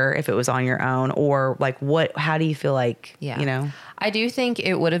harder if it was on your own? Or like how do you feel like, you know? I do think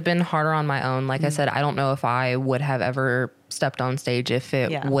it would have been harder on my own. Like I said, I don't know if I would have ever stepped on stage if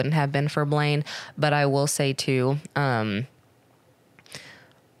it wouldn't have been for Blaine. But I will say too,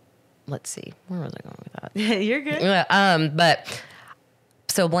 let's see, where was I going with that? You're good. But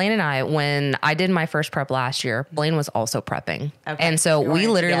so Blaine and I, when I did my first prep last year, Blaine was also prepping. Okay. And so we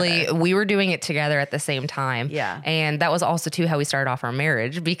were doing it together at the same time. Yeah. And that was also too how we started off our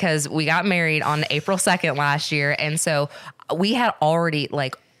marriage, because we got married on April 2nd last year. And so we had already,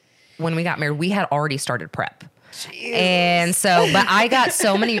 like, when we got married, we had already started prep. Jeez. And so, but I got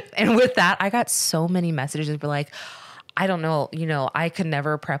so many, and with that, I got so many messages that were like, I don't know, you know, I could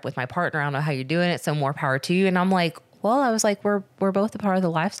never prep with my partner. I don't know how you're doing it. So more power to you. And I'm like, well, I was like, we're both a part of the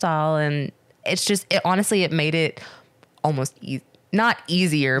lifestyle. And it's just, honestly, it made it almost not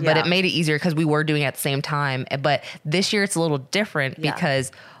easier, but it made it easier because we were doing it at the same time. But this year it's a little different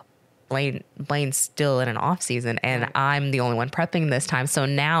because Blaine's still in an off season and I'm the only one prepping this time. So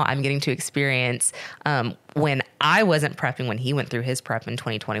now I'm getting to experience when I wasn't prepping when he went through his prep in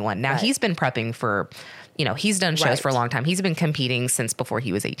 2021. Now he's been prepping for, you know, he's done shows for a long time. He's been competing since before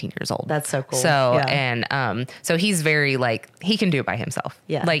he was 18 years old. That's so cool. So, and so he's very like, he can do it by himself.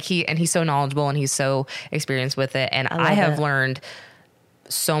 Yeah. Like he's so knowledgeable and he's so experienced with it. And I have learned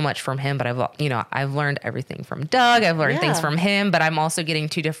so much from him, but I've learned everything from Doug. I've learned things from him, but I'm also getting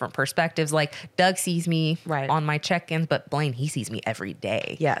two different perspectives. Like Doug sees me on my check-ins, but Blaine, he sees me every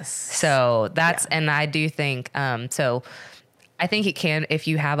day. Yes. So that's, and I do think, so I think it can, if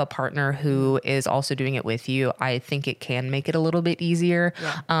you have a partner who is also doing it with you, I think it can make it a little bit easier.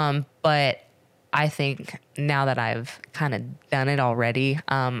 Yeah. But I think now that I've kind of done it already,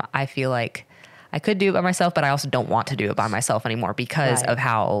 I feel like I could do it by myself, but I also don't want to do it by myself anymore because of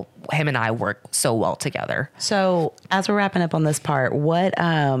how him and I work so well together. So as we're wrapping up on this part, what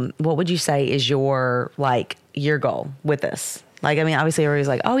would you say is your goal with this? Like, I mean, obviously everybody's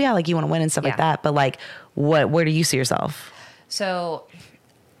like, oh yeah, like you want to win and stuff like that. But like, where do you see yourself? So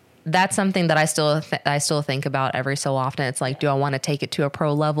that's something that I still think about every so often. It's like, do I want to take it to a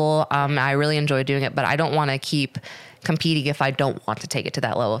pro level? I really enjoy doing it, but I don't want to keep competing if I don't want to take it to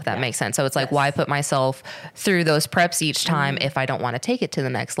that level, if that makes sense. So it's like, why put myself through those preps each time if I don't want to take it to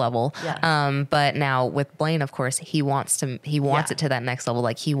the next level? Yeah. But now with Blaine, of course, he wants it to that next level.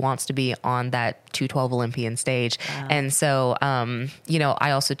 Like he wants to be on that 212 Olympian stage. Wow. And so, you know,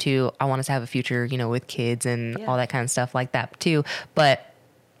 I also too, I want us to have a future, you know, with kids and all that kind of stuff like that too. But,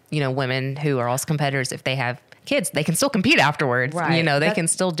 you know, women who are also competitors, if they have kids, they can still compete afterwards. Right. You know, they can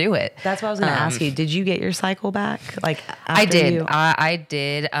still do it. That's what I was going to ask you. Did you get your cycle back? Like I did. I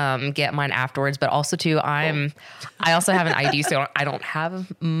did get mine afterwards, but also too, I also have an ID, so I don't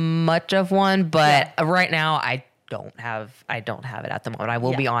have much of one. But right now, I don't have it at the moment. I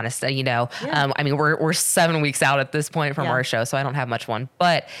will be honest. You know, I mean, we're 7 weeks out at this point from our show, so I don't have much one.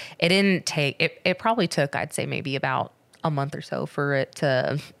 But it didn't take. It probably took, I'd say, maybe about a month or so for it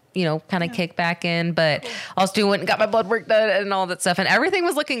to, you know, kind of kick back in. But I was doing, got my blood work done and all that stuff, and everything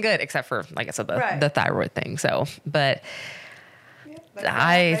was looking good except for, like I said, the thyroid thing. So, but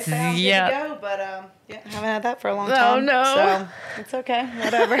they found good to go, but Yeah, I haven't had that for a long Oh, time. no. So it's okay.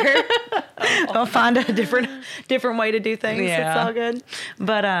 Whatever. I'll find a different way to do things. Yeah. It's all good.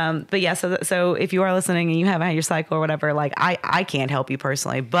 But yeah, so if you are listening and you haven't had your cycle or whatever, like I can't help you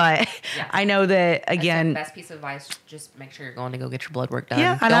personally, but Yeah. I know that again. Best piece of advice: just make sure you're going to go get your blood work done.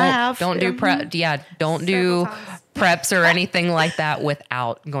 Yeah, and I have. Don't do prep. Yeah, don't do preps or anything like that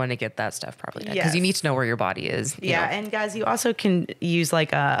without going to get that stuff probably done, because you need to know where your body is. You know. And guys, you also can use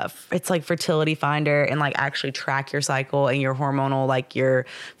like it's like fertility finder and like actually track your cycle and your hormonal, like your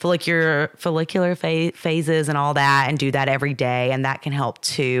follicular phases and all that, and do that every day, and that can help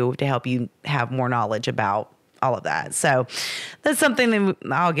too, to help you have more knowledge about all of that. So that's something that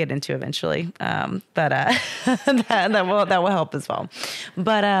I'll get into eventually. But that will help as well.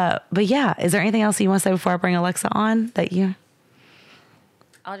 But yeah, is there anything else you want to say before I bring Alexa on that you?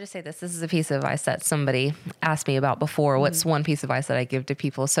 I'll just say this. This is a piece of advice that somebody asked me about before. What's one piece of advice that I give to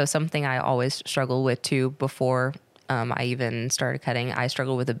people? So something I always struggle with too before I even started cutting. I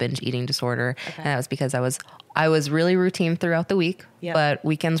struggled with a binge eating disorder. And that was because I was really routine throughout the week, but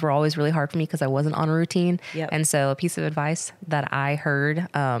weekends were always really hard for me because I wasn't on a routine. And so a piece of advice that I heard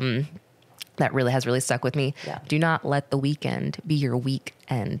that really has stuck with me: do not let the weekend be your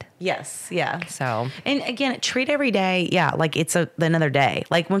weekend. Yes. Yeah. So, and again, treat every day. Yeah. Like it's another day.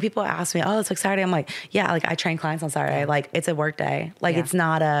 Like when people ask me, oh, it's like Saturday, I'm like, yeah, like I train clients on Saturday. Like it's a work day. Like it's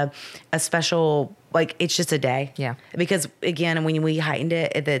not a special, like it's just a day. Yeah. Because again, when we heightened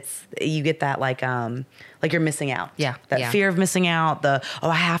it, you get that like you're missing out. Yeah. That fear of missing out, I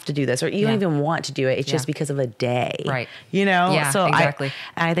have to do this, or you don't even want to do it. It's just because of a day. Right. You know? Yeah, So exactly.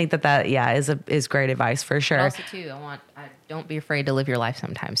 I think that is great advice for sure. but also too, don't be afraid to live your life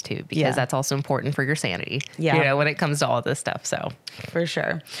sometimes too, because that's also important for your sanity. Yeah. You know, when it comes to all this stuff. So For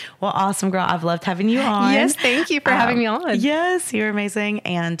sure. Well, awesome, girl. I've loved having you on. yes, thank you for having me on. Yes, you're amazing.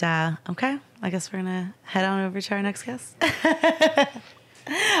 And okay, I guess we're going to head on over to our next guest.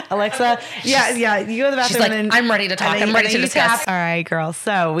 Alexa, yeah, you go to the bathroom. She's like, and then, I'm ready to talk. I'm ready to discuss. All right, girl.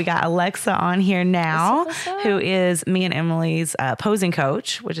 So we got Alexa on here now, who is me and Emily's posing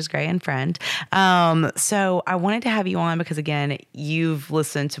coach, which is great, and friend. So I wanted to have you on because, again, you've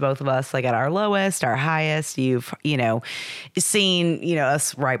listened to both of us, like at our lowest, our highest. You've, seen,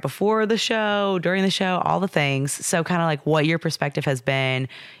 us right before the show, during the show, all the things. So kind of like what your perspective has been,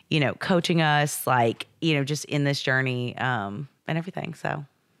 coaching us, like, just in this journey, and everything. So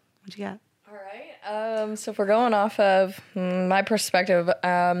what you got? All right. So if we're going off of my perspective, all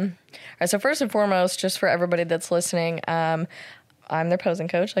right, so first and foremost, just for everybody that's listening, I'm their posing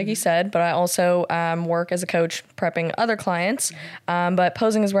coach, like you said, but I also work as a coach prepping other clients, but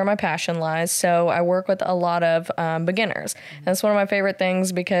posing is where my passion lies. So I work with a lot of beginners. And that's one of my favorite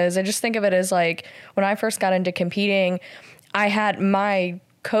things because I just think of it as like when I first got into competing, I had my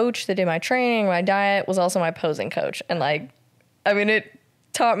coach that did my training, my diet was also my posing coach. And it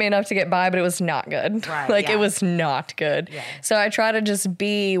taught me enough to get by, but it was not good. Right, It was not good. Yeah. So I try to just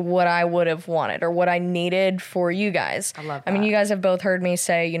be what I would have wanted or what I needed for you guys. I love that. I mean, you guys have both heard me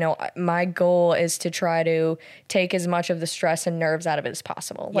say, my goal is to try to take as much of the stress and nerves out of it as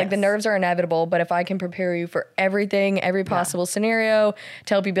possible. Like the nerves are inevitable, but if I can prepare you for everything, every possible scenario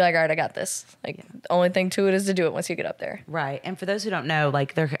to help you be like, all right, I got this. The only thing to it is to do it once you get up there. Right. And for those who don't know,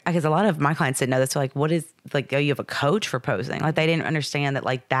 because a lot of my clients didn't know this, so what is, you have a coach for posing. They didn't understand that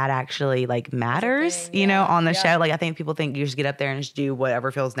that actually matters, on the show. I think people think you just get up there and just do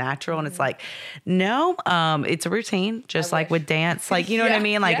whatever feels natural. And it's no, it's a routine, just with dance, you know what I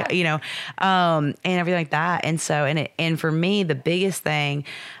mean? And everything like that. And so, and for me, the biggest thing,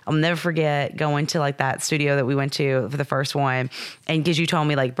 I'll never forget going to that studio that we went to for the first one. And cause you told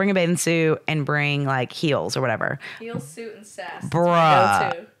me bring a bathing suit and bring heels or whatever. Heels, suit, and sass.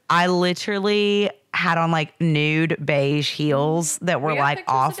 Bruh. I literally had on nude beige heels that were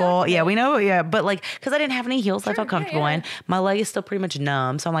awful. Yeah, we know. Yeah. But cause I didn't have any heels I felt comfortable in. My leg is still pretty much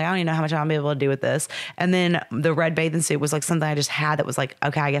numb. So I'm I don't even know how much I'm gonna be able to do with this. And then the red bathing suit was something I just had that was okay,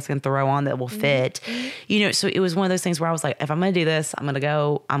 I guess I can throw on that will fit. So it was one of those things where I was if I'm gonna do this,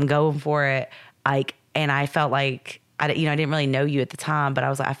 I'm going for it. And I felt I didn't really know you at the time, but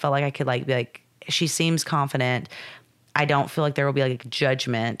I felt I could be she seems confident. I don't feel there will be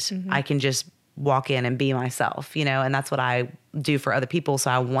judgment. I can just walk in and be myself, and that's what I do for other people. So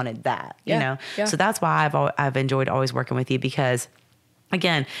I wanted that, Yeah. So that's why I've enjoyed always working with you because,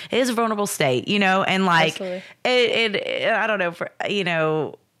 again, it is a vulnerable state, and Absolutely. I don't know for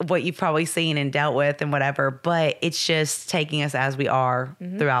what you've probably seen and dealt with and whatever, but it's just taking us as we are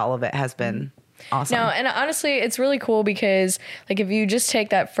throughout all of it has been awesome. No, and honestly, it's really cool because if you just take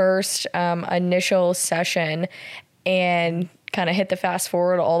that first initial session and kind of hit the fast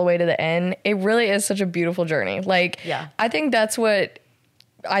forward all the way to the end, it really is such a beautiful journey. Like, I think that's what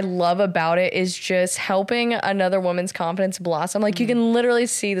I love about it, is just helping another woman's confidence blossom. Like, you can literally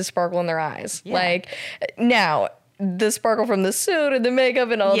see the sparkle in their eyes. Like, now the sparkle from the suit and the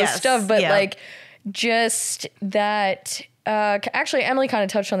makeup and all this stuff, but like just that, actually Emily kind of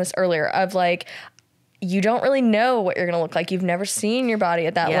touched on this earlier, of like, you don't really know what you're going to look like. You've never seen your body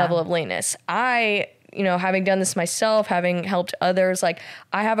at that level of leanness. You know, having done this myself, having helped others, like,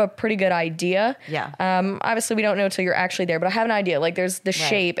 I have a pretty good idea. Obviously we don't know till you're actually there, but I have an idea. Like, there's the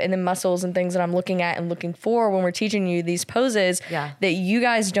shape and the muscles and things that I'm looking at and looking for when we're teaching you these poses that you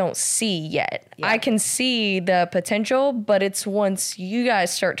guys don't see yet. I can see the potential, but it's once you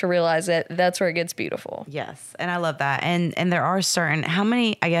guys start to realize it, that's where it gets beautiful. Yes. And I love that. And there are certain, how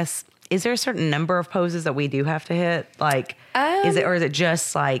many, I guess, is there a certain number of poses that we do have to hit? Like, is it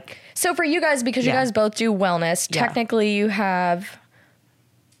just like... So for you guys, because you guys both do wellness, technically you have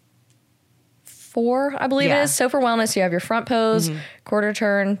 4, I believe it is. So for wellness, you have your front pose, quarter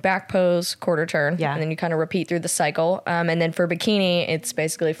turn, back pose, quarter turn. And then you kind of repeat through the cycle. And then for bikini, it's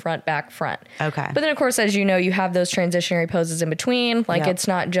basically front, back, front. Okay. But then, of course, as you know, you have those transitionary poses in between. Like, it's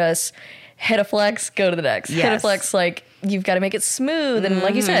not just hit a flex, go to the next. Hit a flex, like... You've got to make it smooth. And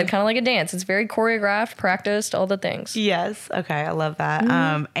like you said, kind of like a dance. It's very choreographed, practiced, all the things. Yes. Okay. I love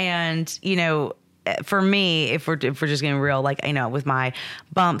that. And, you know, for me, if we're just getting real, like, you know, with my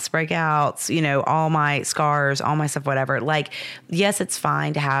bumps, breakouts, you know, all my scars, all my stuff, whatever, like, yes, it's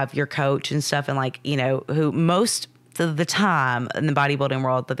fine to have your coach and stuff. And like, you know, who most of the time in the bodybuilding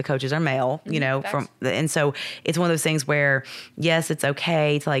world that the coaches are male, you know, and so it's one of those things where, yes, it's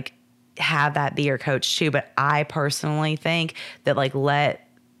okay to like, have that be your coach too, but I personally think that like let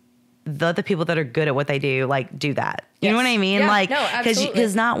the people that are good at what they do like do that. You know what I mean? Like,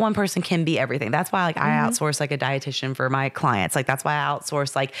 because not one person can be everything. That's why like I outsource like a dietitian for my clients. Like that's why I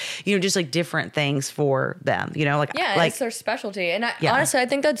outsource like, you know, just like different things for them. You know, like it's their specialty. And honestly, I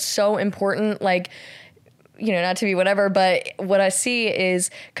think that's so important. Like, you know, not to be whatever, but what I see is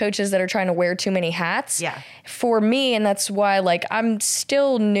coaches that are trying to wear too many hats. For me, and that's why, like, I'm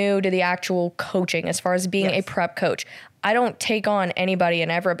still new to the actual coaching as far as being a prep coach. I don't take on anybody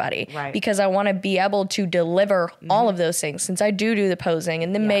and everybody because I want to be able to deliver all of those things, since I do the posing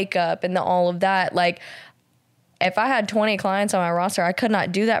and the makeup and all of that. Like, if I had 20 clients on my roster, I could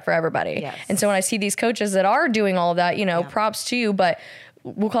not do that for everybody. And so when I see these coaches that are doing all of that, you know, props to you, but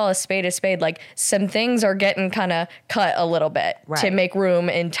we'll call a spade a spade. Like, some things are getting kind of cut a little bit to make room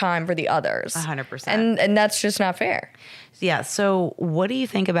and time for the others. 100%. And that's just not fair. Yeah. So what do you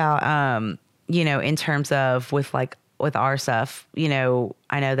think about, you know, in terms of with our stuff, you know,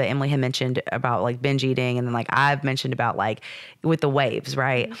 I know that Emily had mentioned about like binge eating, and then like I've mentioned about like with the waves,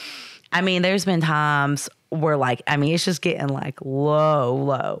 right? I mean, there's been times where like, I mean, it's just getting like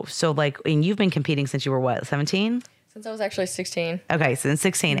low. So like, and you've been competing since you were what, 17? Since I was actually 16. Okay, since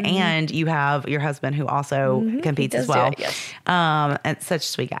 16. And you have your husband who also competes as well. And such a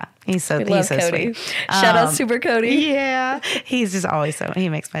sweet guy. He's so Cody. sweet. Shout out Super Cody. Yeah. He's just always he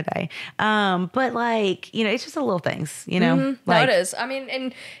makes my day. But like, you know, it's just the little things, you know? Like, no, it is. I mean,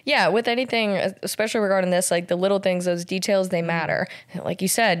 and yeah, with anything, especially regarding this, like the little things, those details, they matter. Like you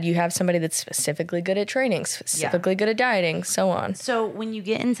said, you have somebody that's specifically good at training, specifically good at dieting, so on. So when you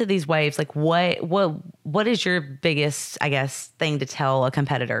get into these waves, like what is your biggest, I guess, thing to tell a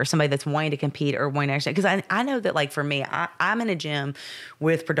competitor, somebody that's wanting to compete or wanting to actually, because I know that like for me, I'm in a gym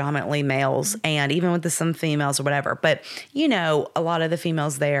with predominantly males and even with some females or whatever. But, you know, a lot of the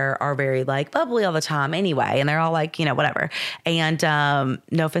females there are very like bubbly all the time anyway. And they're all like, you know, whatever. And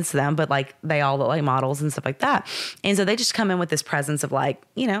no offense to them, but like they all look like models and stuff like that. And so they just come in with this presence of like,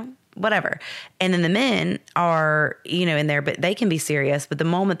 you know, whatever. And then the men are, you know, in there, but they can be serious. But the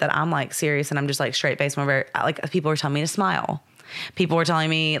moment that I'm like serious and I'm just like straight faced, whenever like people are telling me to smile. People were telling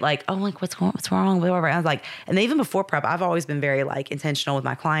me like, oh, like what's wrong, whatever. And I was like, and even before prep, I've always been very like intentional with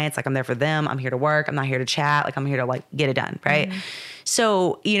my clients. Like I'm there for them. I'm here to work. I'm not here to chat. Like I'm here to like get it done. Right.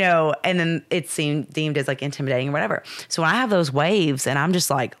 So, you know, and then it's deemed as like intimidating or whatever. So when I have those waves and I'm just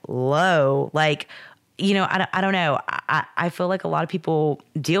like low, like, you know, I don't know. I feel like a lot of people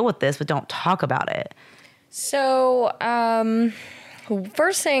deal with this, but don't talk about it. So,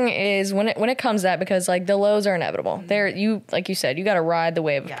 first thing is when it comes to that, because like the lows are inevitable. Like you said, you got to ride the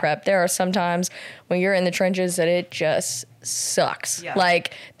wave of prep. There are some times when you're in the trenches that it just sucks.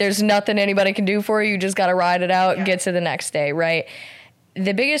 Like there's nothing anybody can do for you. You just got to ride it out and get to the next day. Right.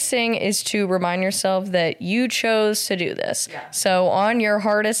 The biggest thing is to remind yourself that you chose to do this. So on your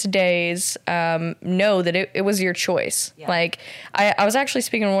hardest days, know that it was your choice. Like I was actually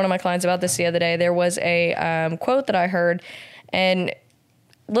speaking to one of my clients about this the other day. There was a quote that I heard, And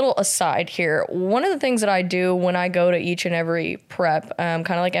little aside here, one of the things that I do when I go to each and every prep, kind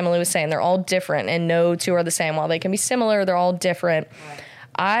of like Emily was saying, they're all different and no two are the same. While they can be similar, they're all different. Right.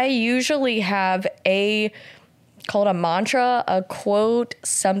 I usually have call it a mantra, a quote,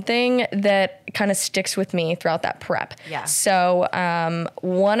 something that kind of sticks with me throughout that prep. Yeah. So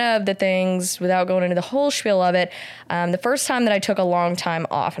one of the things, without going into the whole spiel of it, the first time that I took a long time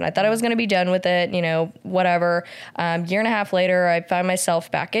off and I thought I was going to be done with it, whatever. Year and a half later, I find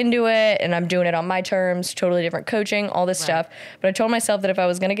myself back into it and I'm doing it on my terms, totally different coaching, all this stuff. But I told myself that if I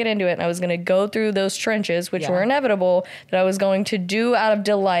was going to get into it and I was going to go through those trenches, which were inevitable, that I was going to do out of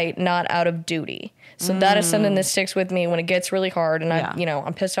delight, not out of duty. So that is something that sticks with me when it gets really hard and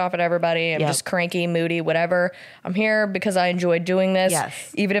I'm pissed off at everybody. I'm just cranky, moody, whatever. I'm here because I enjoy doing this.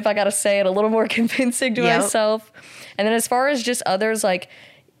 Yes. Even if I got to say it a little more convincing to myself. And then as far as just others, like,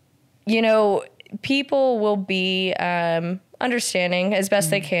 people will be understanding as best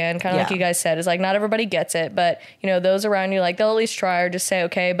they can. Kind of like you guys said, is like not everybody gets it. But, those around you, like they'll at least try or just say,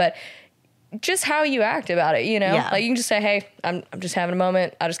 okay. But just how you act about it, like you can just say, hey, I'm just having a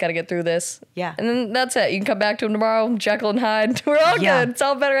moment. I just got to get through this. Yeah. And then that's it. You can come back to him tomorrow, Jekyll and Hyde. We're all good. It's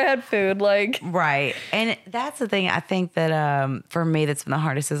all better ahead food. Like, right. And that's the thing I think that, for me, that's been the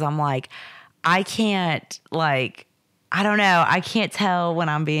hardest is I'm like, I can't I don't know. I can't tell when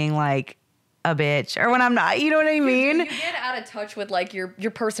I'm being like a bitch or when I'm not, you know what I mean? You get out of touch with like your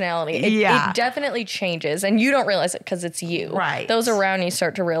personality. It definitely changes and you don't realize it because it's you. Right. Those around you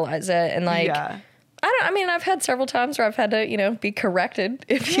start to realize it and like, I've had several times where I've had to, be corrected,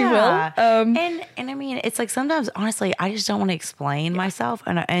 if you will. And I mean, it's like sometimes, honestly, I just don't want to explain myself.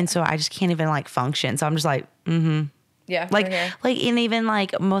 And so I just can't even like function. So I'm just like, Yeah. and even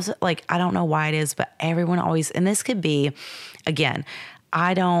like most, like, I don't know why it is, but everyone always, and this could be, again,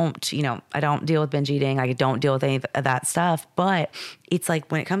 I don't deal with binge eating. I don't deal with any of that stuff. But it's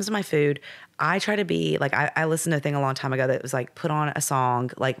like when it comes to my food, I try to be like, I listened to a thing a long time ago that was like, put on a song,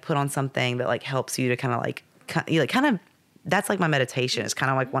 like put on something that like helps you to kind of that's like my meditation. It's kind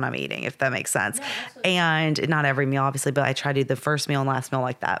of like when I'm eating, if that makes sense. Yeah, and not every meal, obviously, but I try to do the first meal and last meal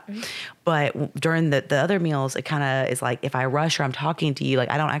like that. Mm-hmm. But during the other meals, it kind of is like if I rush or I'm talking to you, like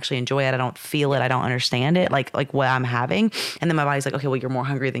I don't actually enjoy it. I don't feel it. I don't understand it, like what I'm having. And then my body's like, okay, well, you're more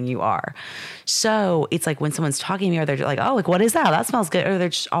hungry than you are. So it's like when someone's talking to me or they're like, oh, like, what is that? That smells good. Or they're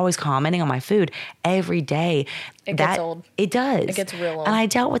just always commenting on my food every day. It gets old. It does. It gets real old. And I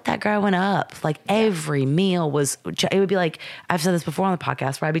dealt with that growing up. Like every meal it would be like, I've said this before on the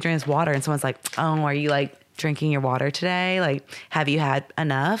podcast where I'd be drinking this water and someone's like, oh, are you like drinking your water today? Like, have you had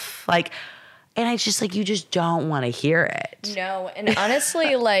enough? Like, and I just like, you just don't want to hear it. No. And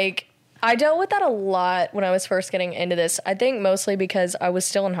honestly, like, I dealt with that a lot when I was first getting into this. I think mostly because I was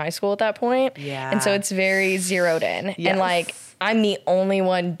still in high school at that point. Yeah. And so it's very zeroed in. Yes. And like, I'm the only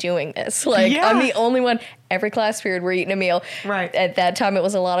one doing this. Like, I'm the only one. Every class period, we're eating a meal. Right. At that time, it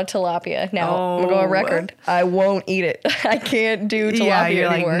was a lot of tilapia. Now, I'm going to go on record. I won't eat it. I can't do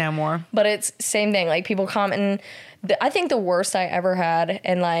tilapia anymore. Like, no more. But it's same thing. Like, people commenting. I think the worst I ever had,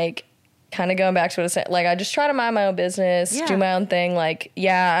 and like, kind of going back to what I said, like, I just try to mind my own business, do my own thing. Like,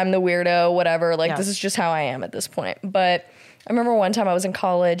 I'm the weirdo, whatever. Like, this is just how I am at this point. But I remember one time I was in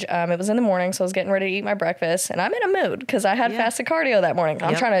college. It was in the morning, so I was getting ready to eat my breakfast, and I'm in a mood because I had fasted cardio that morning.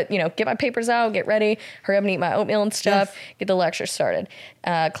 I'm trying to, get my papers out, get ready, hurry up and eat my oatmeal and stuff, get the lecture started.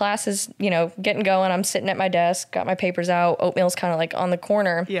 Class is, getting going. I'm sitting at my desk, got my papers out. Oatmeal's kind of like on the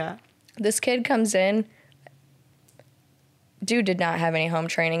corner. Yeah. This kid comes in. Dude did not have any home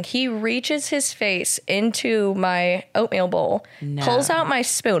training. He reaches his face into my oatmeal bowl, pulls out my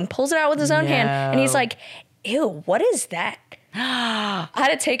spoon, pulls it out with his own hand, and he's like, ew, what is that? I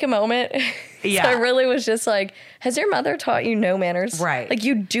had to take a moment. Yeah. So I really was just like, has your mother taught you no manners? Right. Like,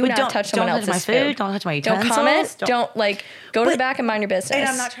 you do not touch someone else's food. Don't touch my food. Don't touch my utensils. Don't comment. Don't like, go to the back and mind your business. And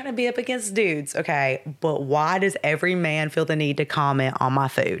I'm not trying to be up against dudes, okay? But why does every man feel the need to comment on my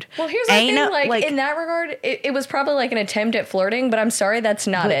food? Well, here's the thing. Like, in that regard, it was probably like an attempt at flirting, but I'm sorry, that's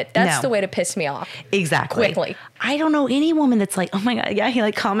not it. That's the way to piss me off. Exactly. Quickly. I don't know any woman that's like, oh my God, he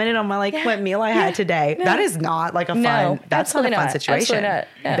like commented on my what meal I had today. No. That is not like a fun, that's not a fun situation.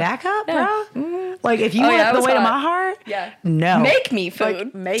 Absolutely not. Back up, bro. Mm-hmm. Like, if you want the way to my heart, no. Make me food.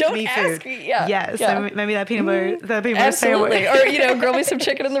 Like, make Don't me ask food. Me. Yes. So maybe that peanut butter, Absolutely. sandwich. Or, grill me some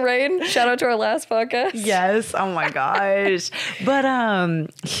chicken in the rain. Shout out to our last podcast. Yes. Oh my gosh. But,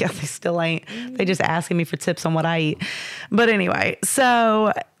 they still ain't. They just asking me for tips on what I eat. But anyway,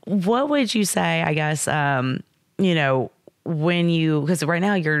 so what would you say, I guess, when because right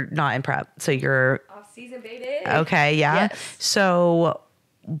now you're not in prep, so you're off season, baby. Okay. Yeah. Yes. So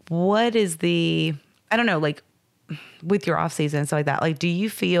what is I don't know, like, with your off season and stuff like that, like, do you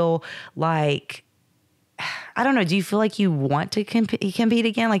feel like, I don't know, do you feel like you want to compete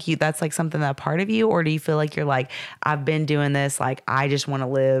again? Like that's like something that a part of you, or do you feel like you're like, I've been doing this, like, I just want to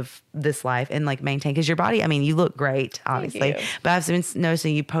live this life and like maintain, because your body, I mean, you look great, obviously, but I've been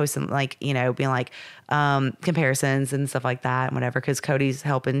noticing you posting like, you know, being like, comparisons and stuff like that and whatever, because Cody's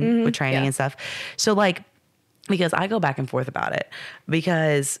helping with training and stuff. So like, because I go back and forth about it,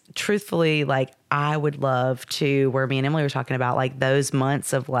 because truthfully, like, I would love to, where me and Emily were talking about, like, those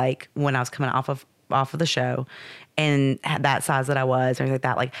months of like when I was coming off of the show and that size that I was, or anything like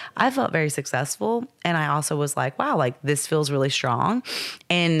that, like, I felt very successful. And I also was like, wow, like, this feels really strong.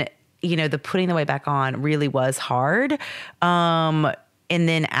 And, you know, the putting the weight back on really was hard. And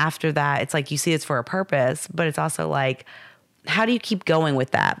then after that, it's like, you see it's for a purpose, but it's also like, how do you keep going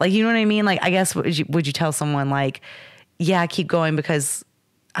with that? Like, you know what I mean? Like, I guess, would you tell someone like, yeah, keep going, because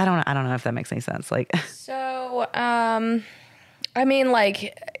I don't know if that makes any sense. Like, so, I mean,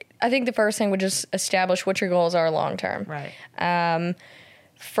 like, I think the first thing would just establish what your goals are long term. right.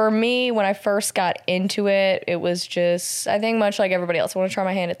 For me, when I first got into it, it was just, I think much like everybody else, I want to try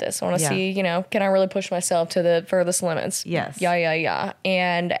my hand at this. I want to see, you know, can I really push myself to the furthest limits? Yes. Yeah.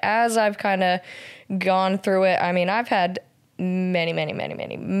 And as I've kind of gone through it, I mean, I've had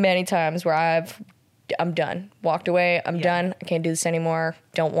many times where I'm done. Walked away. I'm done. I can't do this anymore.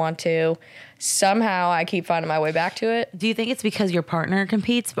 Don't want to. Somehow I keep finding my way back to it. Do you think it's because your partner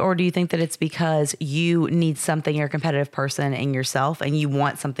competes, or do you think that it's because you need something, you're a competitive person in yourself and you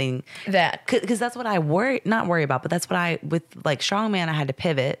want something that? Because that's what I not worry about, but that's what with like strongman, I had to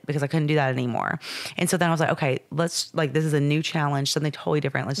pivot because I couldn't do that anymore. And so then I was like, okay, let's, like, this is a new challenge, something totally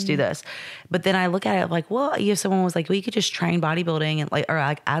different. Let's do this. But then I look at it like, well, if someone was like, well, you could just train bodybuilding and like, or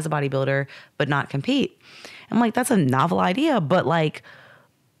like as a bodybuilder, but not compete. I'm like, that's a novel idea, but like,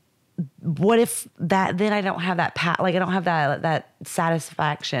 what if that, then I don't have that like, I don't have that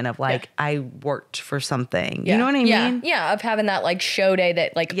satisfaction of like, I worked for something, you know what I mean? Yeah. Of having that like show day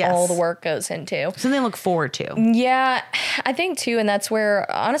that like all the work goes into. Something to look forward to. Yeah, I think too. And that's where,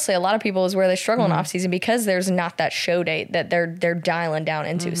 honestly, a lot of people is where they struggle in off season, because there's not that show date that they're dialing down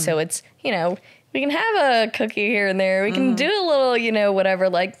into. So it's, you know, we can have a cookie here and there. We can do a little, you know,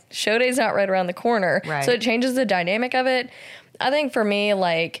 whatever, like show day's not right around the corner. Right. So it changes the dynamic of it. I think for me,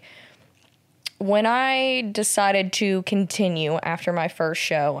 like, when I decided to continue after my first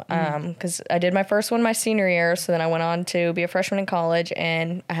show, because I did my first one my senior year, so then I went on to be a freshman in college,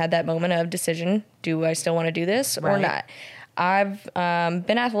 and I had that moment of decision: do I still want to do this or not? I've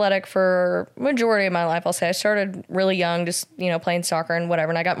been athletic for majority of my life. I'll say I started really young, just, you know, playing soccer and whatever,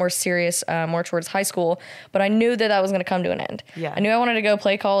 and I got more serious more towards high school. But I knew that was going to come to an end. Yeah. I knew I wanted to go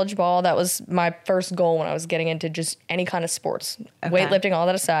play college ball. That was my first goal when I was getting into just any kind of sports, weightlifting, all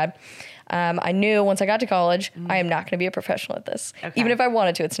that aside. I knew once I got to college, I am not going to be a professional at this. Even if I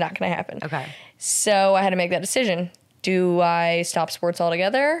wanted to, it's not going to happen. So I had to make that decision. Do I stop sports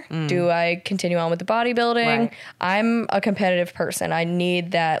altogether? Do I continue on with the bodybuilding? I'm a competitive person. I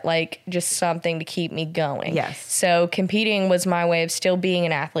need that, like, just something to keep me going. So competing was my way of still being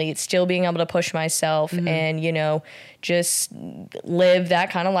an athlete, still being able to push myself and, you know, just live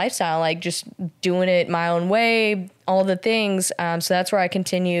that kind of lifestyle, like just doing it my own way, all the things. So that's where I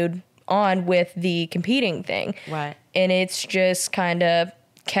continued on with the competing thing. And it's just kind of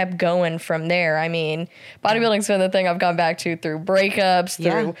kept going from there. I mean, bodybuilding's been the thing I've gone back to through breakups,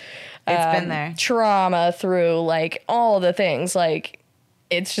 through it's been there. Trauma, through like all the things. Like,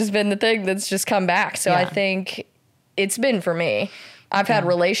 it's just been the thing that's just come back. So I think it's been for me. I've had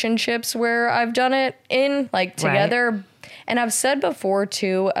relationships where I've done it in, like, together. And I've said before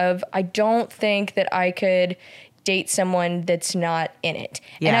too, I don't think that I could date someone that's not in it.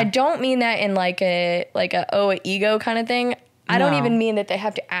 And I don't mean that in like a ego kind of thing. I don't even mean that they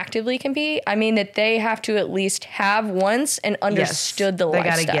have to actively compete. I mean that they have to at least have once and understood the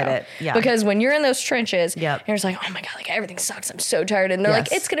lifestyle. They gotta get it. Yeah. Because when you're in those trenches, you're just like, oh my God, like everything sucks. I'm so tired. And they're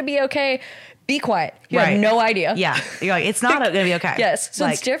like, it's gonna be okay. Be quiet. You have no idea. You're like, it's not going to be okay. So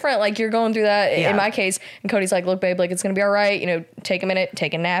like, it's different. Like, you're going through that in my case. And Cody's like, look, babe, like, it's going to be all right. You know, take a minute,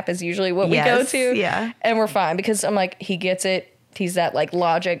 take a nap is usually what we go to. And we're fine, because I'm like, he gets it. He's that like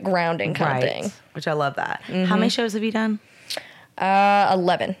logic grounding kind of thing. Which I love that. How many shows have you done?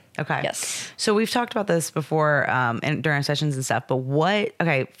 11. Okay. Yes. So we've talked about this before and during sessions and stuff, but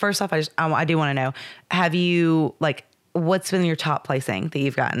first off, I do want to know, have you, like, what's been your top placing that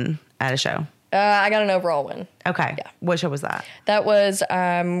you've gotten at a show? I got an overall win. Okay. Yeah. What show was that? That was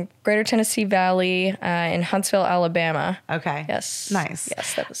Greater Tennessee Valley in Huntsville, Alabama. Okay. Yes. Nice.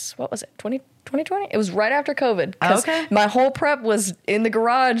 Yes, that was, what was it, 20, 2020. It was right after COVID. 'Cause my whole prep was in the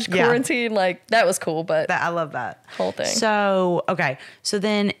garage, quarantine. Like, that was cool, but I love that whole thing. So, okay. So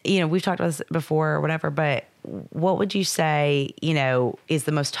then, we've talked about this before or whatever, but what would you say, is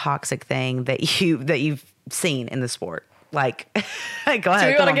the most toxic thing that you've seen in the sport? Like, go ahead. Do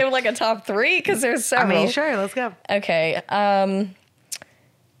we want to give like a top 3? Because there's several. I mean, sure. Let's go. Okay.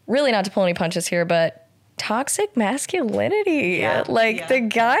 Really not to pull any punches here, but toxic masculinity. Yeah. The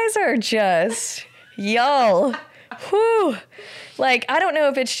guys are just, y'all. Whew. Like, I don't know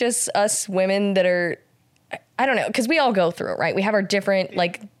if it's just us women that are, I don't know, because we all go through it, right? We have our different,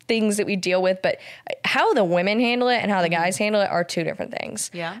 things that we deal with, but how the women handle it and how the guys handle it are 2 different things.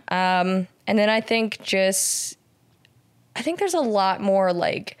 Yeah. And then I think there's a lot more,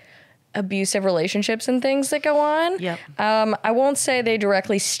 abusive relationships and things that go on. Yep. I won't say they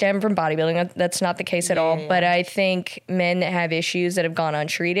directly stem from bodybuilding. That's not the case at all. Yeah. But I think men that have issues that have gone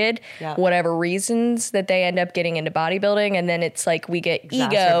untreated, whatever reasons, that they end up getting into bodybuilding, and then it's we get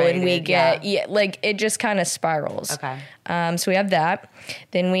ego and we get it just kind of spirals. Okay. So we have that.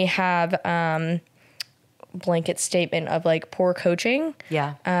 Then we have blanket statement of poor coaching.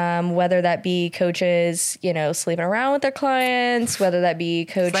 Yeah. Whether that be coaches, sleeping around with their clients, whether that be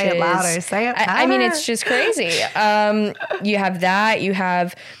coaches. Say it louder. Say it louder. I mean, it's just crazy. You have that. You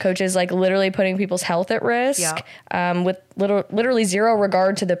have coaches literally putting people's health at risk. With literally zero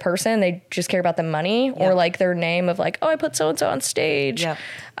regard to the person. They just care about the money or their name of I put so and so on stage. Yep.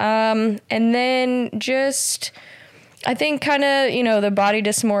 And then just, I think kind of, the body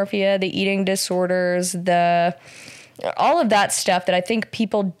dysmorphia, the eating disorders, all of that stuff that I think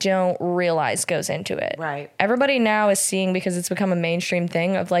people don't realize goes into it. Right. Everybody now is seeing, because it's become a mainstream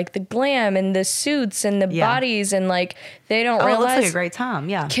thing of the glam and the suits and the bodies, and they don't realize. It looks like a great time.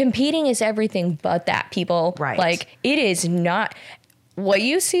 Yeah. Competing is everything but that, people. Right. It is not what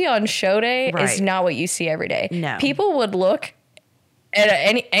you see on show day is not what you see every day. No. People would look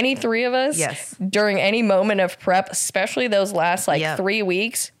at any 3 of us during any moment of prep, especially those last 3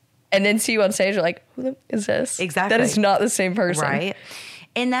 weeks, and then see you on stage, you're like, who is this? Exactly. That is not the same person. Right.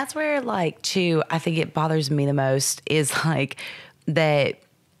 And that's where too, I think it bothers me the most is that,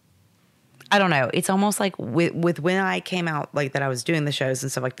 I don't know, it's almost with when I came out, that I was doing the shows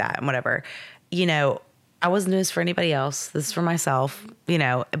and stuff like that and whatever, I wasn't doing this for anybody else. This is for myself,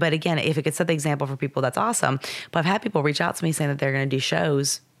 But again, if it could set the example for people, that's awesome. But I've had people reach out to me saying that they're going to do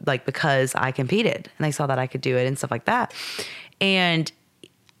shows because I competed and they saw that I could do it and stuff like that. And,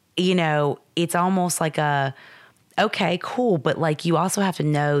 it's almost okay, cool. But you also have to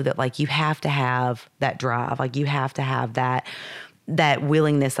know that you have to have that drive. You have to have that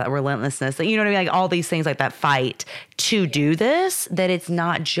willingness, that relentlessness, you know what I mean? All these things that fight to do this, that it's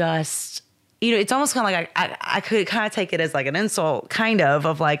not just, it's almost kind of I could kind of take it as an insult, kind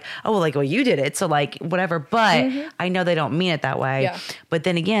of well, you did it. So whatever. But I know they don't mean it that way. Yeah. But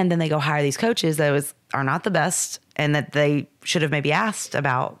then again, they go hire these coaches that are not the best and that they should have maybe asked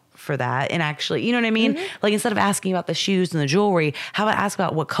about for that. And actually, you know what I mean? Instead of asking about the shoes and the jewelry, how about ask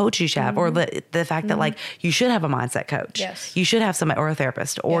about what coach you should have, or the fact that you should have a mindset coach. Yes. You should have somebody, or a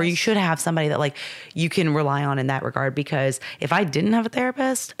therapist, or you should have somebody that you can rely on in that regard. Because if I didn't have a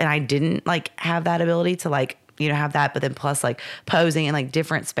therapist and I didn't have that ability to have that, but then plus posing in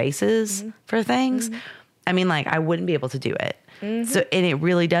different spaces for things, I mean, I wouldn't be able to do it. So, and it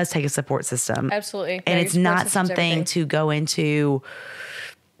really does take a support system. Absolutely. And it's not something to go into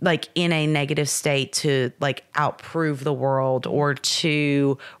in a negative state to outprove the world, or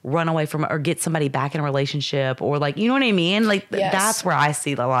to run away from, or get somebody back in a relationship, or you know what I mean? That's where I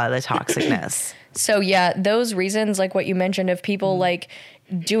see a lot of the toxicness. So yeah, those reasons, what you mentioned of people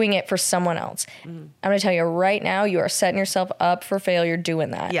doing it for someone else. I'm going to tell you right now, you are setting yourself up for failure doing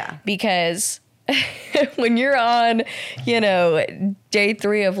that. Yeah. Because when you're on, day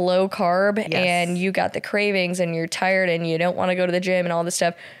 3 of low carb and you got the cravings and you're tired and you don't want to go to the gym and all this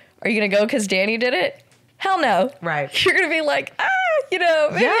stuff, are you going to go because Danny did it? Hell no. Right. You're going to be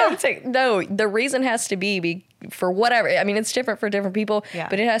maybe I'll take, no, the reason has to be for whatever. I mean, it's different for different people,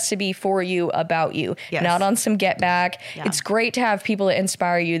 but it has to be for you, about you, not on some get back. Yeah. It's great to have people that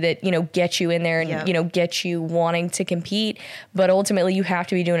inspire you, that, get you in there and, get you wanting to compete, but ultimately you have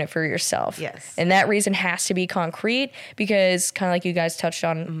to be doing it for yourself. Yes. And that reason has to be concrete, because kind of like you guys touched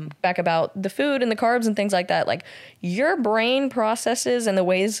on back about the food and the carbs and things like that, your brain processes and the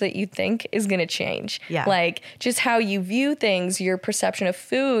ways that you think is going to change. Yeah. Just how you view things, your perception of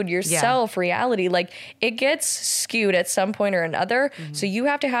food, yourself, reality, it gets skewed at some point or another. So you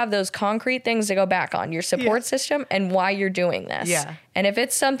have to have those concrete things to go back on, your support system and why you're doing this. Yeah. And if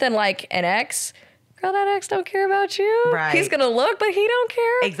it's something like an ex, girl, that ex don't care about you. Right. He's going to look, but he don't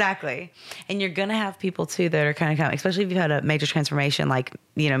care. Exactly. And you're going to have people too that are kind of coming, especially if you've had a major transformation, like,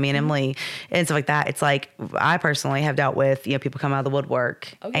 me and Emily and stuff like that. It's like, I personally have dealt with, people coming out of the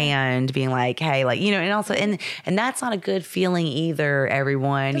woodwork and being like, hey, like, and also, and that's not a good feeling either,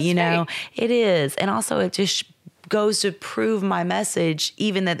 everyone, That's it is. And also it just goes to prove my message,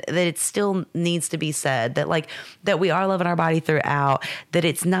 even that it still needs to be said, that like, that we are loving our body throughout, that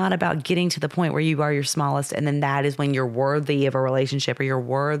it's not about getting to the point where you are your smallest and then that is when you're worthy of a relationship or you're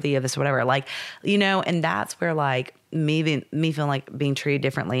worthy of this or whatever, like, and that's where like me feeling like being treated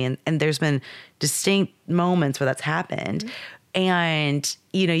differently, and there's been distinct moments where that's happened. And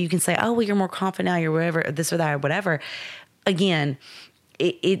you can say, oh well, you're more confident now, you're whatever, this or that or whatever. Again,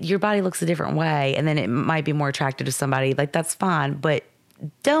 your body looks a different way, and then it might be more attractive to somebody. Like, that's fine, but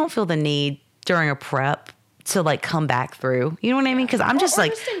don't feel the need during a prep to like come back through. You know what I mean? Because I'm just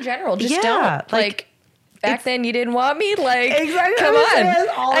like, just in general, just don't like. Back then, you didn't want me. Like, exactly. Come on.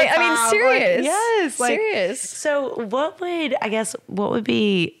 I mean, serious. Like, yes. Like, serious. So, what would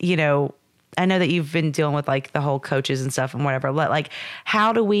be? I know that you've been dealing with like the whole coaches and stuff and whatever. But like,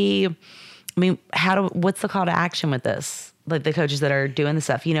 what's the call to action with this? Like the coaches that are doing the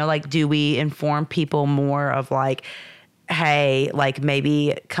stuff, like, do we inform people more of like, hey, like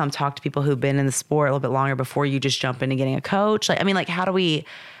maybe come talk to people who've been in the sport a little bit longer before you just jump into getting a coach? Like, I mean, like, how do we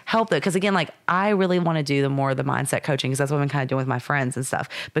help it? Because again, like, I really want to do the mindset coaching, because that's what I've been kind of doing with my friends and stuff,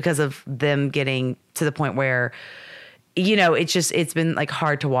 because of them getting to the point where, it's been like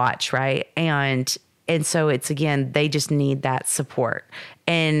hard to watch. Right. And so it's, again, they just need that support.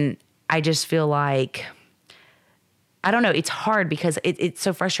 And I just feel like, I don't know. It's hard because it's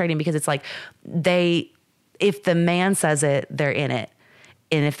so frustrating, because it's like if the man says it, they're in it.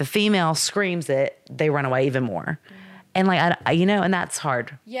 And if the female screams it, they run away even more. And like, and that's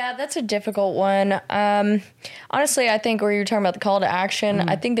hard. Yeah, that's a difficult one. Honestly, I think where you're talking about the call to action,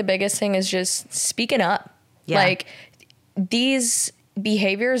 I think the biggest thing is just speaking up. Yeah. Like, these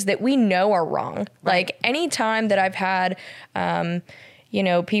behaviors that we know are wrong. Right. Like, any time that I've had,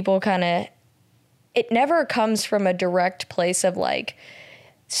 people kind of, it never comes from a direct place of like,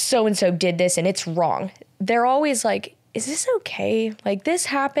 so-and-so did this and it's wrong. They're always like, is this okay? Like, this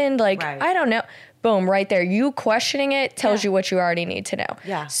happened. Like, right. I don't know. Boom, right there. You questioning it tells you what you already need to know.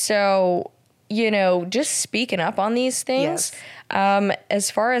 Yeah. So, just speaking up on these things. Yes.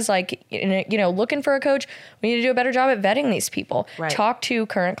 As far as like, looking for a coach, we need to do a better job at vetting these people. Right. Talk to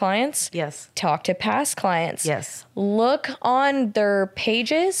current clients. Yes. Talk to past clients. Yes. Look on their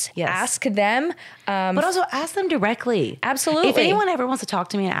pages. Yes. Ask them. But also ask them directly. Absolutely. If anyone ever wants to talk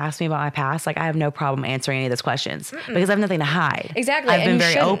to me and ask me about my past, like, I have no problem answering any of those questions because I have nothing to hide. Exactly. I've been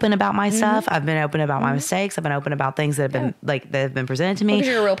very open about my stuff. I've been open about my mistakes. I've been open about things that have been that have been presented to me. Because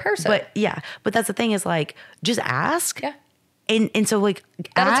you're a real person. But that's the thing, is like, just ask. Yeah. And so like,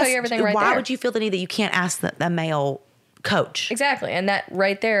 that'll tell you everything right there. Why would you feel the need that you can't ask the male coach? Exactly. And that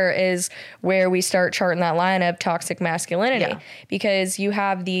right there is where we start charting that line of toxic masculinity, because you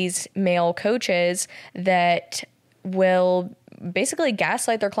have these male coaches that will basically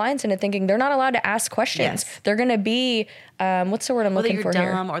gaslight their clients into thinking they're not allowed to ask questions. Yes. They're going to be, what's the word I'm looking for here? That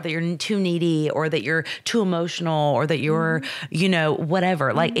you're dumb, or that you're too needy, or that you're too emotional, or that you're,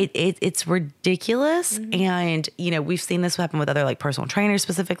 whatever. Like, it's ridiculous. And, we've seen this happen with other like personal trainers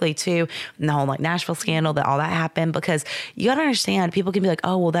specifically too. And the whole like Nashville scandal, that all that happened, because you got to understand, people can be like,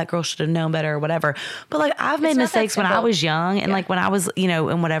 oh, well, that girl should have known better or whatever. But like, I've made mistakes when I was young, and like when I was,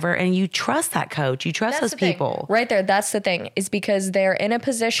 and whatever. And you trust that coach, you trust those people. Right there. That's the thing, is because they're in a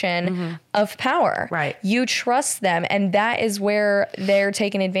position of power. Right. You trust them. And that is where they're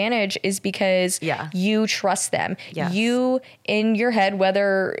taking advantage, is because you trust them. Yes. You, in your head,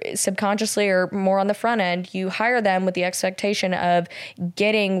 whether subconsciously or more on the front end, you hire them with the expectation of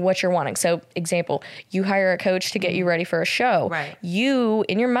getting what you're wanting. So, example, you hire a coach to get you ready for a show. Right. You,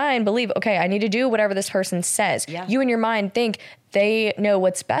 in your mind, believe, okay, I need to do whatever this person says. Yeah. You, in your mind, think they know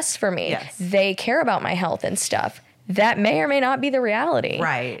what's best for me. Yes. They care about my health and stuff. That may or may not be the reality.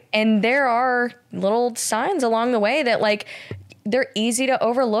 Right. And there are little signs along the way that, like, they're easy to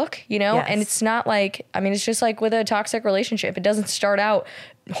overlook, Yes. And it's not like, it's just like with a toxic relationship. It doesn't start out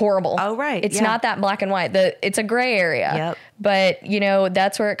horrible. Oh, right. It's not that black and white. It's a gray area. Yep. But,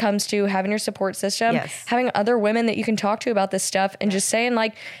 that's where it comes to having your support system, having other women that you can talk to about this stuff, and just saying,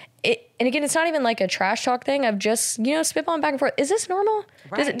 like, and again, it's not even like a trash talk thing of just, spitballing back and forth. Is this normal?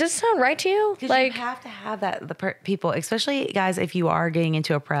 Right. Does it sound right to you? Like, you have to have that, people, especially guys, if you are getting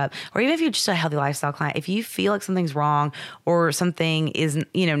into a prep, or even if you're just a healthy lifestyle client, if you feel like something's wrong or something is,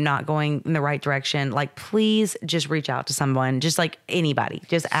 not going in the right direction, like, please just reach out to someone, just like anybody,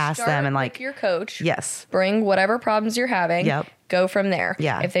 just ask them and like with your coach. Yes. Bring whatever problems you're having. Yep. Go from there.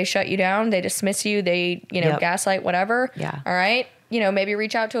 Yeah. If they shut you down, they dismiss you, they, gaslight, whatever. Yeah. All right. Maybe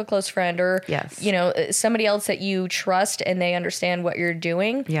reach out to a close friend or, yes. Somebody else that you trust and they understand what you're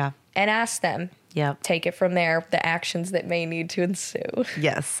doing. Yeah. And ask them. Yep. Take it from there, the actions that may need to ensue.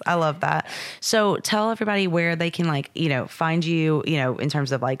 Yes. I love that. So tell everybody where they can find you, in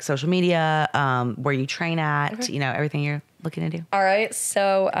terms of like social media, where you train at, everything you're looking to do. All right.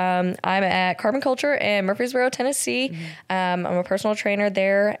 So I'm at Carbon Culture in Murfreesboro, Tennessee. I'm a personal trainer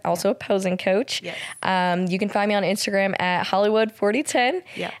there, also a posing coach. Yes. You can find me on Instagram at Hollywood4010.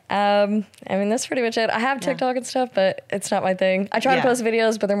 Yeah. That's pretty much it. I have TikTok and stuff, but it's not my thing. I try to post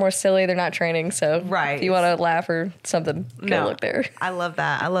videos, but they're more silly. They're not training. So if you want to laugh or something, go look there. I love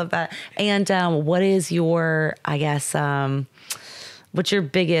that. And what is your, what's your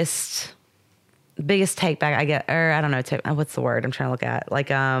biggest take back, I don't know, what's the word I'm trying to look at? Like,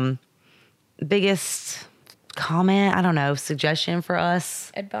 biggest comment, I don't know, suggestion for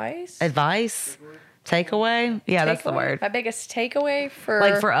us? Advice? Takeaway? Yeah, that's the word. My biggest takeaway for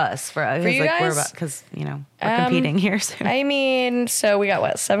us, you guys? Because, we're competing here soon. So we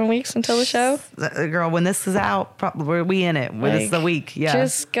got 7 weeks until the show? Girl, when this is out, probably we in it. When it's the week, yeah.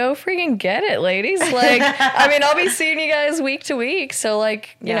 Just go freaking get it, ladies. I'll be seeing you guys week to week. So,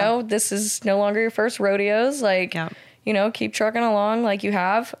 this is no longer your first rodeos. Keep trucking along like you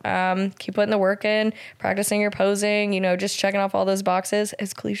have. Keep putting the work in, practicing your posing, just checking off all those boxes,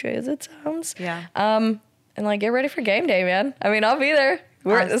 as cliche as it sounds. Yeah. And get ready for game day, man. I'll be there.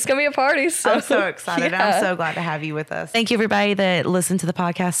 It's going to be a party. So. I'm so excited. Yeah. I'm so glad to have you with us. Thank you, everybody that listened to the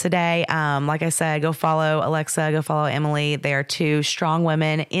podcast today. Like I said, go follow Alexa, go follow Emily. They are two strong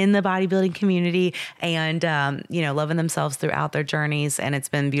women in the bodybuilding community and, loving themselves throughout their journeys. And it's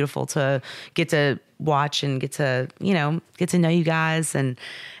been beautiful to get to watch and get to know you guys and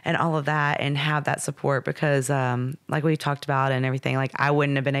all of that and have that support because, like we talked about and everything, like I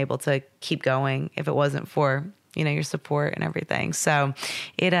wouldn't have been able to keep going if it wasn't for your support and everything. So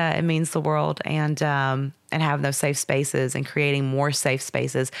it means the world and having those safe spaces and creating more safe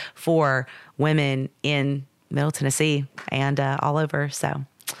spaces for women in Middle Tennessee and all over. So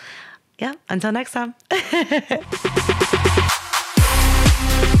yeah, until next time.